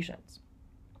treatment of patients.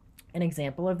 An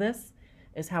example of this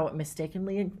is how it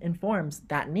mistakenly informs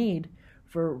that need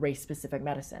for race-specific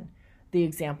medicine. The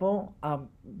example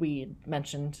we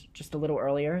mentioned just a little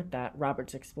earlier that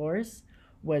Roberts explores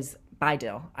was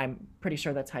Bidil. I'm pretty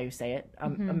sure that's how you say it. A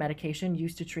medication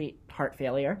used to treat heart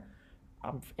failure.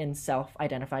 in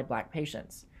self-identified Black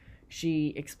patients.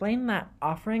 She explained that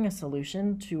offering a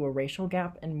solution to a racial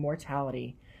gap in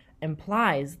mortality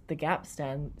implies the gap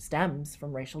stems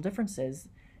from racial differences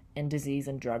in disease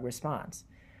and drug response.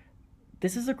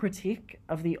 This is a critique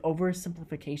of the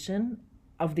oversimplification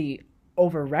of the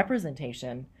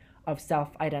overrepresentation of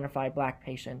self-identified Black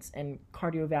patients in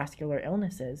cardiovascular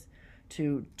illnesses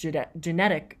to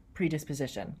genetic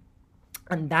predisposition.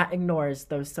 And that ignores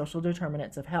those social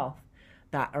determinants of health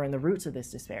that are in the roots of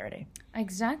this disparity.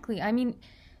 Exactly. I mean,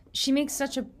 she makes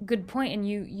such a good point, and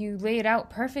you lay it out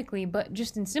perfectly, but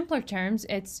just in simpler terms,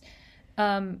 it's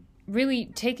really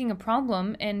taking a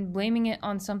problem and blaming it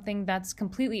on something that's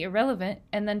completely irrelevant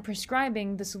and then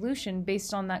prescribing the solution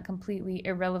based on that completely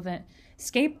irrelevant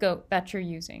scapegoat that you're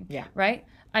using. Yeah. Right?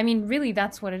 I mean, really,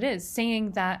 that's what it is.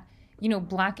 Saying that,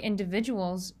 Black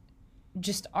individuals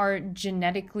just are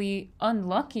genetically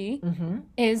unlucky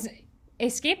is a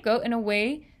scapegoat in a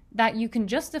way that you can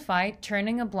justify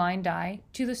turning a blind eye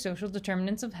to the social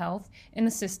determinants of health in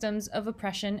the systems of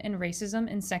oppression and racism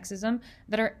and sexism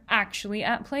that are actually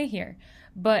at play here.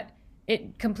 But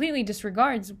it completely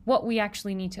disregards what we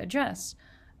actually need to address.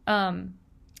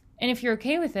 And if you're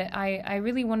okay with it, I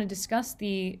really want to discuss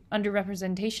the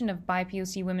underrepresentation of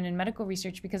BIPOC women in medical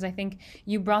research, because I think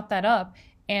you brought that up,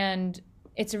 and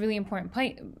it's a really important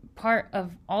part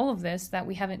of all of this that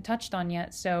we haven't touched on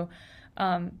yet. So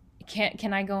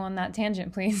can I go on that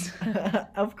tangent, please?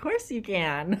 Of course you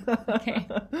can. Okay.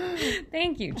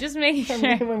 Thank you. Just making sure.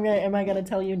 Am I going to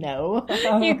tell you no?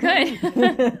 You could.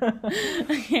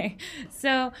 Okay.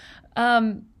 So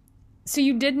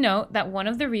you did note that one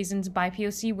of the reasons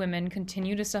BIPOC women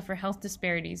continue to suffer health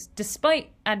disparities,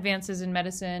 despite advances in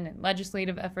medicine and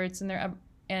legislative efforts and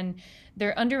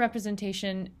their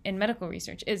underrepresentation in medical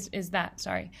research, is that.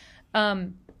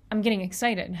 I'm getting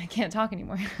excited. I can't talk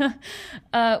anymore.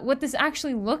 What this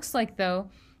actually looks like, though,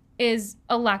 is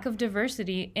a lack of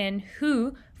diversity in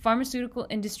who pharmaceutical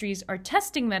industries are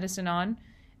testing medicine on,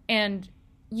 and,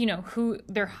 who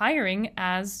they're hiring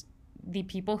as the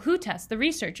people who test, the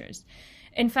researchers.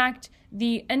 In fact,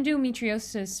 the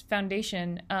Endometriosis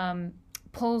Foundation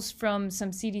pulls from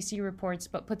some CDC reports,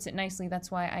 but puts it nicely.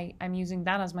 That's why I'm using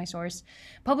that as my source.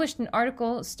 Published an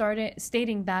article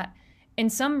stating that in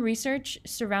some research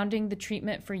surrounding the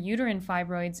treatment for uterine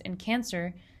fibroids and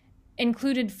cancer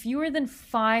included fewer than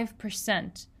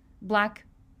 5% Black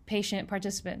patient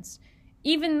participants,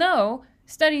 even though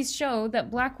studies show that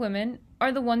Black women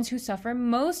are the ones who suffer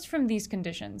most from these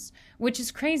conditions, which is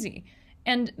crazy.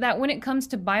 And that when it comes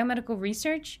to biomedical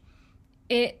research,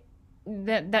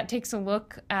 that takes a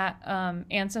look at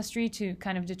ancestry to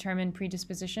kind of determine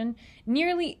predisposition.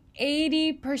 Nearly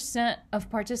 80% of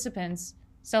participants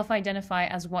self-identify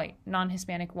as white,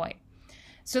 non-Hispanic white.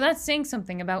 So that's saying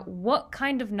something about what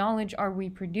kind of knowledge are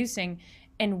we producing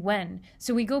and when.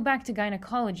 So we go back to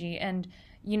gynecology, and,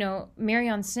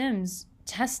 Marion Sims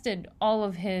tested all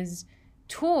of his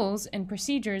tools and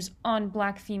procedures on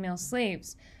Black female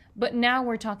slaves. But now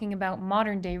we're talking about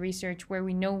modern day research where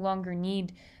we no longer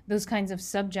need those kinds of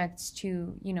subjects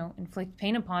to, inflict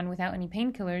pain upon without any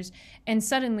painkillers. And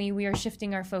suddenly we are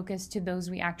shifting our focus to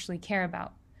those we actually care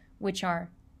about, which are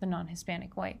the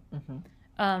non-Hispanic white.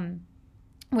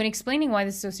 When explaining why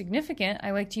this is so significant,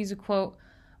 I like to use a quote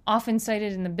often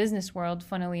cited in the business world,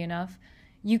 funnily enough.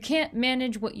 You can't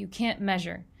manage what you can't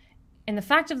measure. And the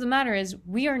fact of the matter is,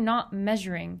 we are not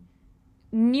measuring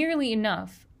nearly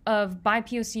enough of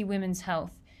BIPOC women's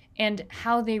health and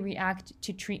how they react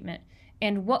to treatment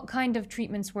and what kind of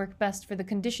treatments work best for the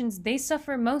conditions they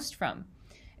suffer most from,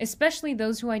 especially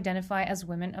those who identify as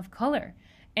women of color.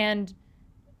 And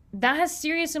that has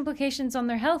serious implications on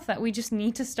their health that we just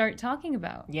need to start talking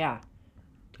about. Yeah.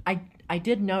 I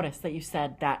did notice that you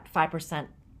said that 5%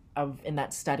 in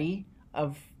that study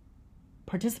of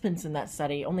participants in that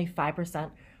study, only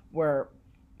 5% were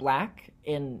Black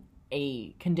in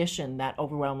a condition that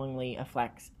overwhelmingly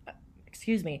affects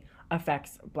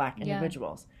Black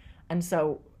individuals. Yeah. And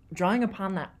so drawing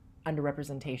upon that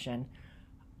underrepresentation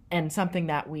and something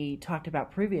that we talked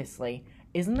about previously,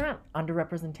 isn't that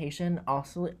underrepresentation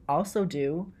also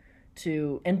due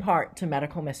to, in part, to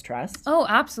medical mistrust? Oh,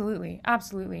 absolutely.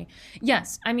 Absolutely.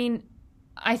 Yes. I mean,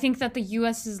 I think that the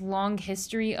U.S.'s long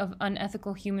history of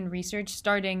unethical human research,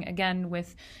 starting again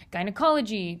with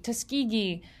gynecology,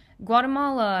 Tuskegee,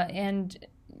 Guatemala, and,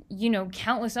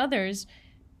 countless others,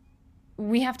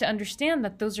 we have to understand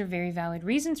that those are very valid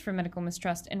reasons for medical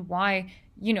mistrust and why,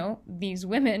 these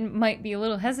women might be a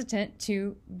little hesitant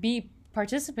to be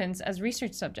participants as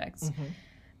research subjects. Mm-hmm.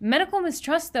 Medical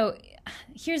mistrust, though,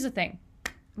 here's the thing.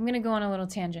 I'm going to go on a little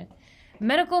tangent.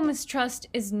 Medical mistrust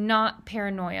is not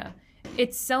paranoia.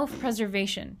 It's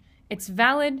self-preservation. It's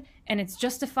valid and it's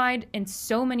justified in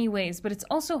so many ways, but it's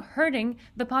also hurting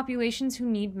the populations who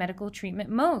need medical treatment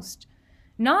most.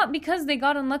 Not because they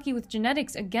got unlucky with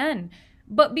genetics again,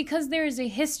 but because there is a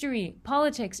history,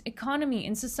 politics, economy,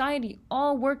 and society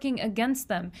all working against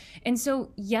them. And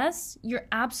so, yes, you're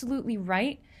absolutely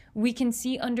right. We can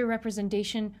see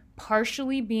underrepresentation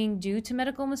partially being due to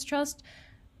medical mistrust,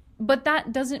 but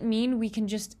that doesn't mean we can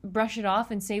just brush it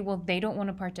off and say, well, they don't want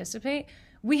to participate.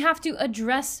 We have to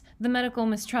address the medical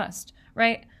mistrust,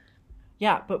 right?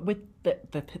 Yeah, but with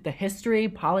the history,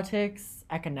 politics,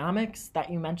 economics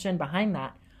that you mentioned behind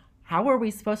that, how are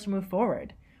we supposed to move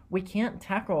forward? We can't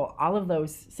tackle all of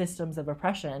those systems of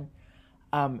oppression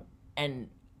and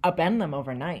upend them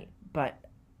overnight. But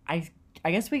I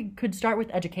guess we could start with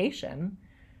education.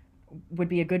 Would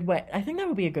be a good way. I think that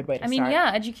would be a good way to start.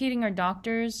 Yeah, educating our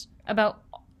doctors about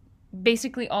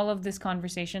basically all of this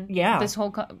conversation. Yeah. This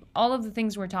whole, all of the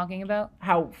things we're talking about.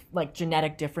 How, like,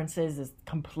 genetic differences is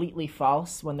completely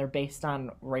false when they're based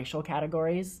on racial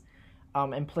categories,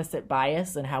 implicit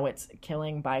bias, and how it's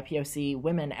killing BIPOC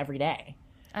women every day.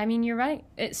 I mean, you're right.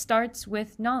 It starts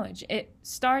with knowledge. It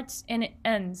starts and it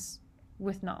ends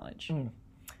with knowledge.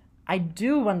 I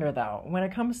do wonder, though, when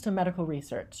it comes to medical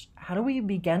research, how do we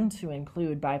begin to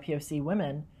include BIPOC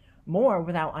women more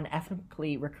without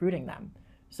unethically recruiting them?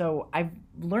 So I've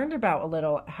learned about a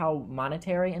little how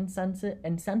monetary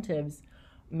incentives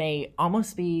may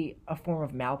almost be a form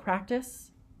of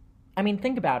malpractice. I mean,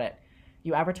 think about it.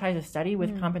 You advertise a study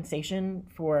with compensation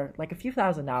for like a few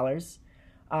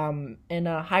 $1,000s in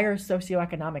a higher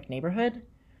socioeconomic neighborhood,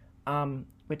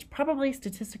 which probably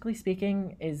statistically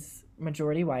speaking is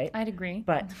majority white. I'd agree.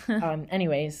 But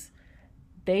anyways,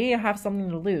 they have something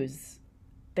to lose.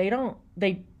 They don't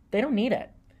need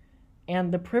it.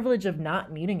 And the privilege of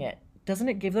not needing it, doesn't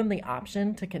it give them the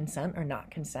option to consent or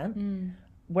not consent?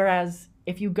 Whereas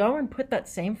if you go and put that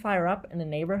same flyer up in a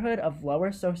neighborhood of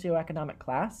lower socioeconomic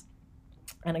class,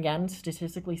 and again,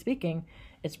 statistically speaking,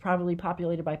 it's probably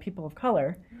populated by people of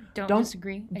color. Don't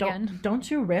disagree again. Don't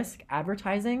you risk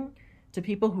advertising to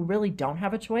people who really don't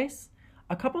have a choice?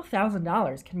 A couple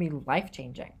 $1,000s can be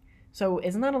life-changing. So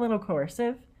isn't that a little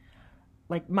coercive?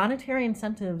 Like, monetary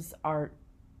incentives are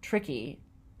tricky.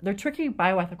 They're tricky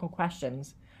bioethical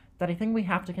questions that I think we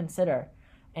have to consider.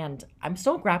 And I'm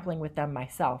still grappling with them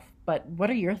myself. But what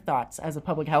are your thoughts as a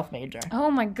public health major?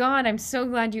 Oh my God, I'm so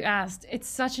glad you asked. It's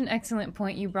such an excellent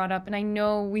point you brought up. And I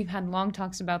know we've had long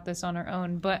talks about this on our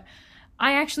own, but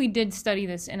I actually did study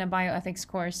this in a bioethics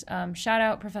course. Shout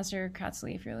out Professor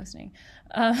Kratzley if you're listening.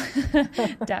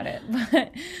 Doubt it.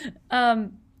 But,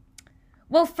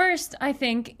 well, first, I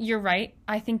think you're right.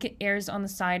 I think it errs on the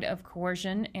side of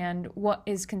coercion and what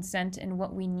is consent and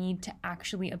what we need to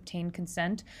actually obtain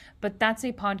consent. But that's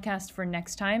a podcast for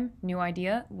next time. New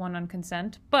idea, one on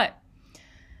consent. But,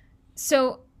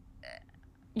 so,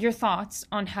 your thoughts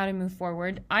on how to move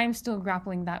forward. I'm still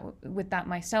grappling with that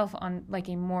myself on like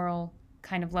a moral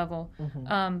kind of level.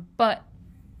 But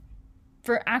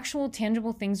for actual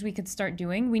tangible things we could start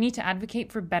doing, we need to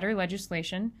advocate for better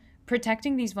legislation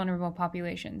protecting these vulnerable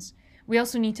populations. We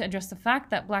also need to address the fact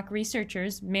that Black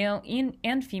researchers, male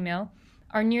and female,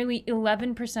 are nearly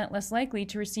 11% less likely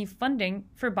to receive funding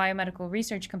for biomedical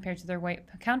research compared to their white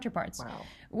counterparts.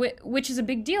 Wow. Which is a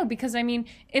big deal because, I mean,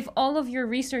 if all of your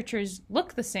researchers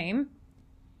look the same,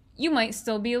 you might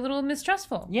still be a little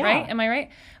mistrustful, right? Am I right?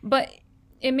 But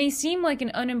it may seem like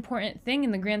an unimportant thing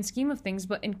in the grand scheme of things,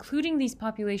 but including these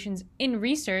populations in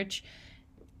research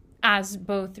as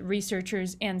both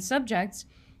researchers and subjects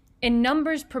in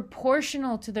numbers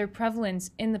proportional to their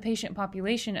prevalence in the patient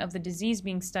population of the disease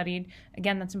being studied,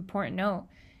 again, that's important to note,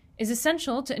 is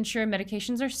essential to ensure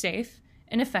medications are safe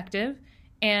and effective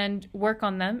and work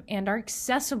on them and are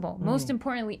accessible. Most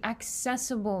importantly,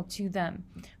 accessible to them,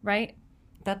 right?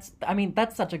 That's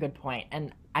such a good point.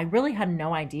 And I really had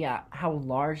no idea how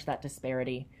large that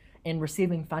disparity in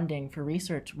receiving funding for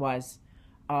research was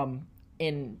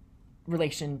in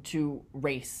relation to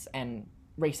race and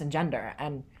gender.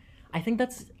 And I think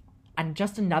that's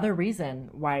just another reason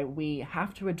why we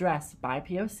have to address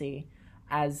BIPOC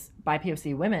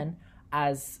women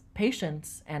as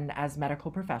patients and as medical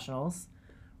professionals,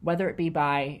 whether it be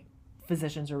by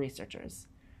physicians or researchers.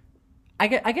 I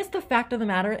guess the fact of the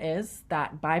matter is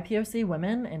that BIPOC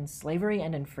women in slavery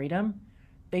and in freedom,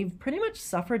 they've pretty much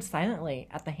suffered silently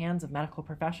at the hands of medical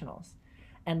professionals.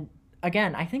 And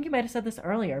again, I think you might have said this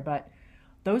earlier, but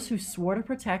those who swore to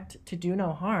protect, to do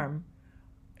no harm,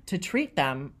 to treat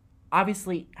them,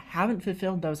 obviously haven't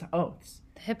fulfilled those oaths.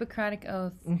 The Hippocratic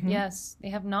Oath, yes, they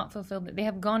have not fulfilled it. They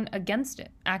have gone against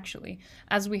it, actually,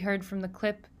 as we heard from the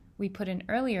clip we put in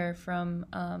earlier from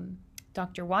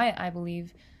Dr. Wyatt, I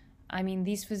believe, I mean,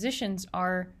 these physicians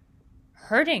are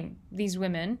hurting these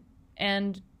women,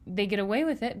 and they get away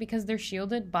with it because they're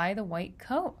shielded by the white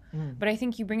coat. But I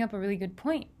think you bring up a really good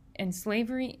point. In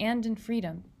slavery and in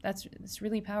freedom, it's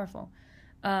really powerful.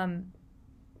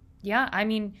 Yeah, I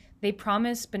mean, they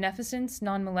promise beneficence,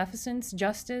 non-maleficence,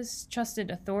 justice,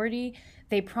 trusted authority.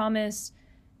 They promise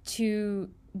to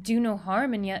do no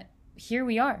harm, and yet here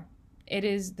we are. It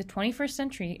is the 21st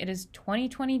century. It is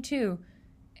 2022,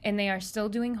 and they are still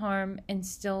doing harm and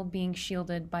still being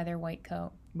shielded by their white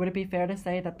coat. Would it be fair to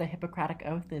say that the Hippocratic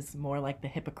Oath is more like the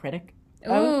Hippocratic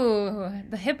Oath? Ooh,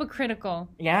 the hypocritical.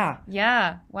 Yeah.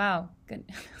 Yeah. Wow. Good.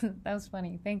 That was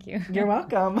funny. Thank you. You're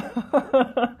welcome.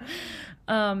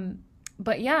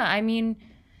 But yeah, I mean,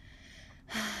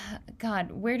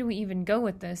 God, where do we even go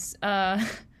with this?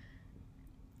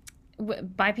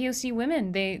 BIPOC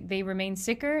women, they remain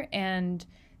sicker, and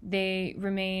they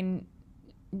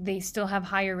still have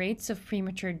higher rates of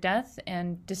premature death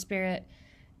and disparate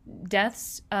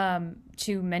deaths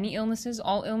to many illnesses,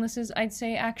 all illnesses, I'd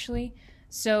say, actually.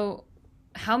 So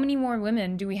how many more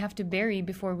women do we have to bury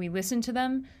before we listen to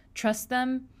them, trust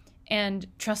them, and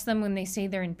trust them when they say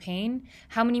they're in pain?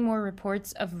 How many more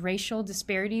reports of racial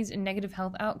disparities and negative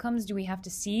health outcomes do we have to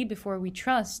see before we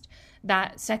trust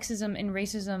that sexism and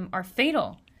racism are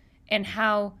fatal, and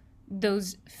how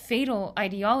those fatal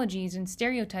ideologies and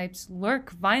stereotypes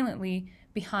lurk violently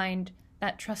behind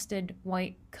that trusted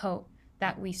white coat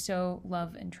that we so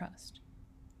love and trust?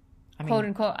 I mean, quote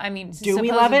unquote. I mean, do we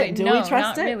love it? Do we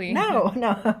trust it? Really. No.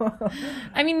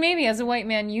 I mean, maybe as a white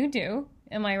man you do.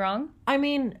 Am I wrong? I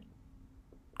mean,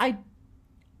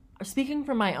 speaking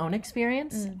from my own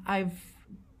experience, I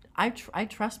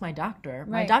trust my doctor.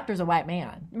 My doctor's a white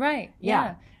man. Right.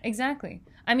 Yeah. Exactly.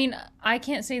 I mean, I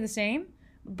can't say the same,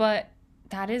 but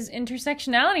that is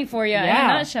intersectionality for you in a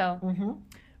nutshell. Mm-hmm.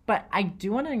 But I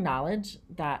do want to acknowledge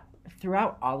that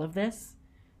throughout all of this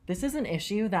is an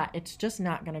issue that it's just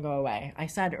not going to go away. I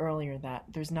said earlier that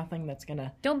there's nothing that's going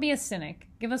to... Don't be a cynic.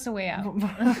 Give us a way out.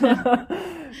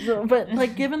 But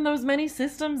like, given those many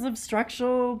systems of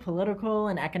structural, political,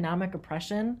 and economic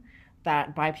oppression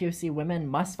that BIPOC women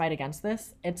must fight against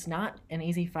this, it's not an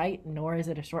easy fight, nor is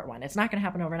it a short one. It's not going to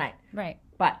happen overnight. Right.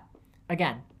 But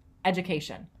again,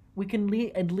 education. We can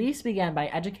at least begin by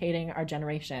educating our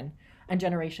generation and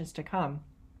generations to come,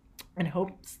 in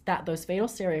hopes that those fatal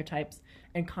stereotypes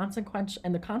and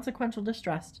the consequential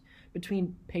distrust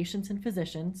between patients and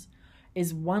physicians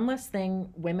is one less thing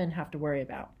women have to worry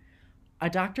about. A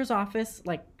doctor's office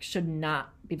should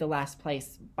not be the last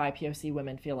place BIPOC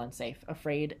women feel unsafe,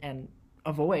 afraid, and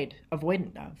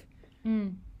avoidant of.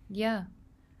 Yeah.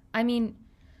 I mean,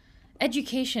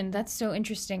 education, that's so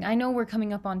interesting. I know we're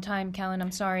coming up on time, Callan.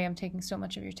 I'm sorry I'm taking so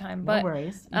much of your time. But no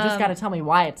worries. You just got to tell me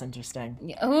why it's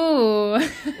interesting. Ooh.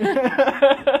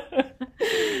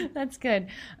 That's good.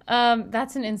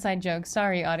 That's an inside joke.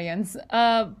 Sorry, audience.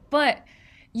 But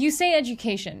you say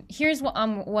education. Here's what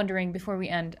I'm wondering before we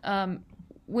end.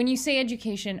 When you say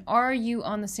education, are you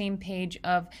on the same page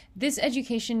of this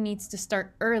education needs to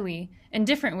start early, in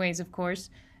different ways, of course,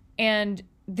 and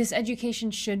this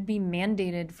education should be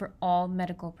mandated for all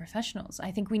medical professionals?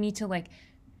 I think we need to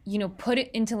put it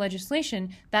into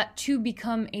legislation that to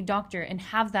become a doctor and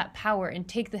have that power and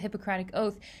take the Hippocratic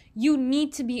Oath, you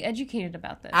need to be educated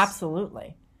about this.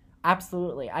 Absolutely.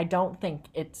 Absolutely. I don't think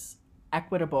it's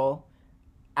equitable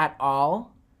at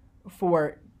all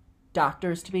for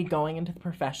doctors to be going into the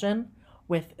profession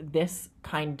with this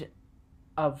kind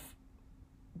of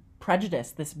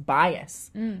prejudice, this bias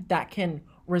that can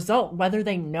result, whether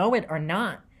they know it or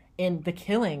not, in the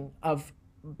killing of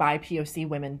BIPOC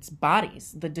women's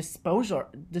bodies, the disposal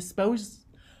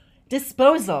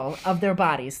of their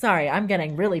bodies. Sorry, I'm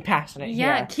getting really passionate here.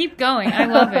 Yeah, keep going. I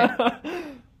love it.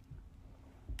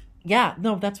 Yeah,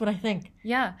 no, that's what I think.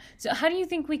 Yeah. So how do you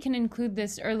think we can include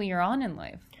this earlier on in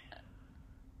life?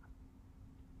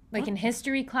 In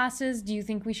history classes, do you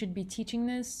think we should be teaching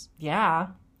this? Yeah.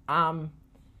 I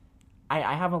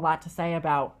have a lot to say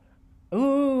about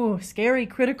scary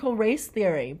critical race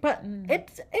theory, but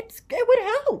it would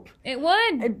help. It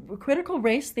would. Critical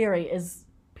race theory is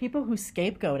people who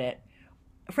scapegoat it.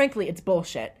 Frankly, it's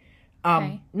bullshit.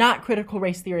 Not critical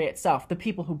race theory itself. The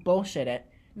people who bullshit it,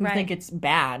 who think it's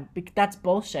bad, that's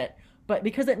bullshit. But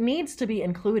because it needs to be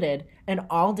included in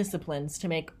all disciplines to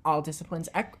make all disciplines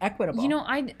equitable.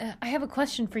 I have a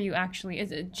question for you, actually.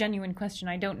 It's a genuine question.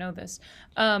 I don't know this.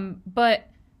 But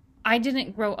I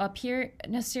didn't grow up here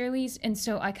necessarily, and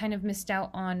so I kind of missed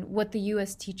out on what the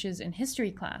U.S. teaches in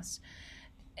history class.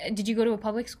 Did you go to a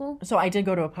public school? So I did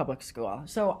go to a public school.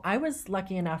 So I was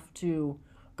lucky enough to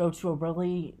go to a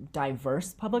really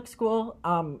diverse public school.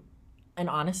 In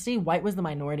honesty, white was the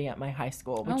minority at my high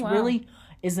school, which really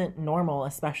isn't normal,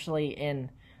 especially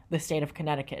in the state of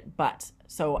Connecticut. But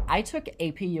so I took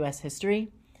AP US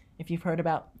History, if you've heard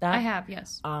about that. I have,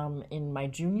 yes. In my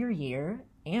junior year.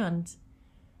 And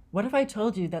what if I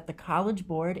told you that the College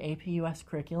Board AP US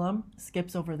curriculum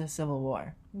skips over the Civil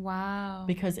War? Wow.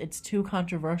 Because it's too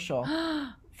controversial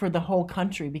for the whole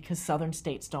country because southern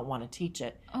states don't want to teach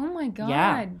it. Oh my God.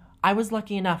 Yeah. I was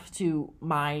lucky enough to,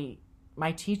 my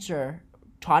teacher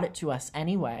taught it to us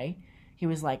anyway. He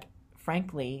was like,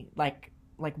 frankly, like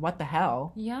what the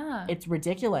hell? Yeah. It's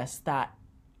ridiculous that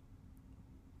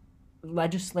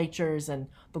legislatures and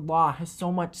the law has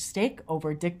so much stake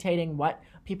over dictating what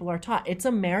people are taught. It's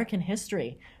American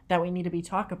history that we need to be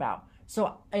talked about.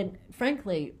 So, and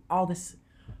frankly, all this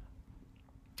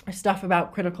stuff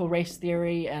about critical race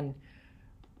theory, and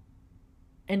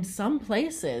in some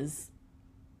places,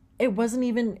 it wasn't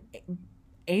even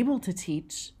able to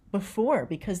teach before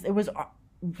because it was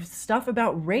stuff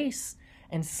about race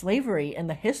and slavery and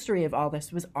the history of all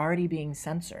this was already being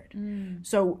censored.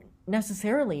 So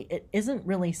necessarily, it isn't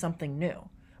really something new.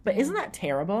 But isn't that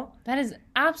terrible? That is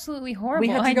absolutely horrible. We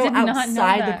had to go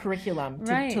outside the curriculum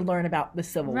to learn about the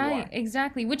Civil War. Right,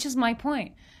 exactly, which is my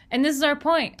point. And this is our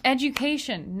point.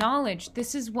 Education, knowledge,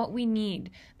 this is what we need.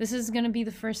 This is going to be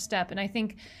the first step. And I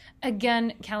think,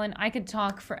 again, Callan, I could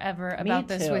talk forever about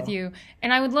this with you.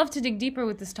 And I would love to dig deeper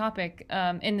with this topic,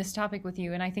 with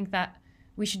you. And I think that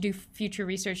we should do future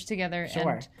research together. Sure,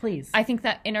 and please. I think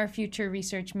that in our future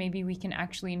research, maybe we can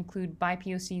actually include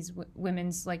BIPOC's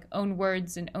women's like own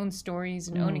words and own stories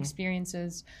and own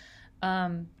experiences.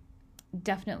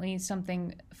 Definitely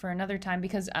something for another time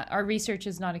because our research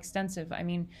is not extensive. I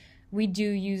mean, we do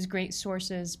use great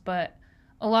sources, but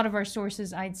a lot of our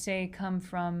sources, I'd say, come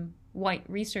from white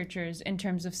researchers in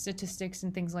terms of statistics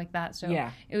and things like that. So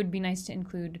it would be nice to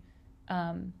include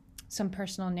some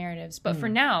personal narratives. But for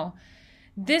now,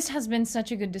 this has been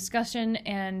such a good discussion,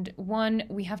 and one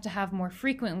we have to have more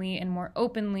frequently and more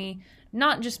openly,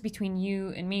 not just between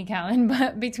you and me, Callan,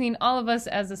 but between all of us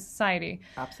as a society.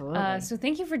 Absolutely. So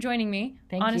thank you for joining me.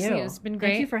 Honestly, you. It's been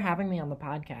great. Thank you for having me on the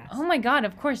podcast. Oh my God,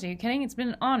 of course. Are you kidding? It's been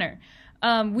an honor.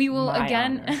 We will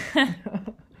again...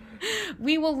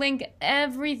 We will link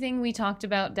everything we talked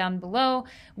about down below.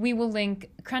 We will link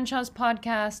Crenshaw's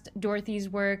podcast, Dorothy's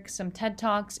work, some TED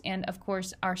Talks, and of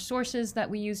course our sources that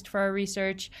we used for our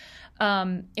research.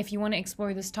 If you want to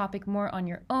explore this topic more on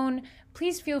your own,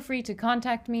 please feel free to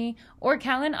contact me or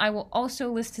Callan. I will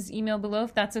also list his email below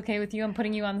if that's okay with you. I'm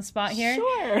putting you on the spot here.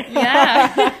 Sure.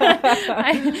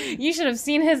 Yeah. You should have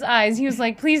seen his eyes. He was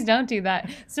like, please don't do that.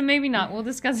 So maybe not. We'll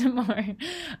discuss it more.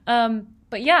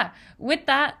 But yeah, with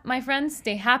that, my friends,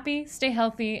 stay happy, stay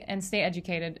healthy, and stay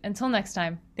educated. Until next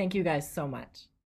time. Thank you guys so much.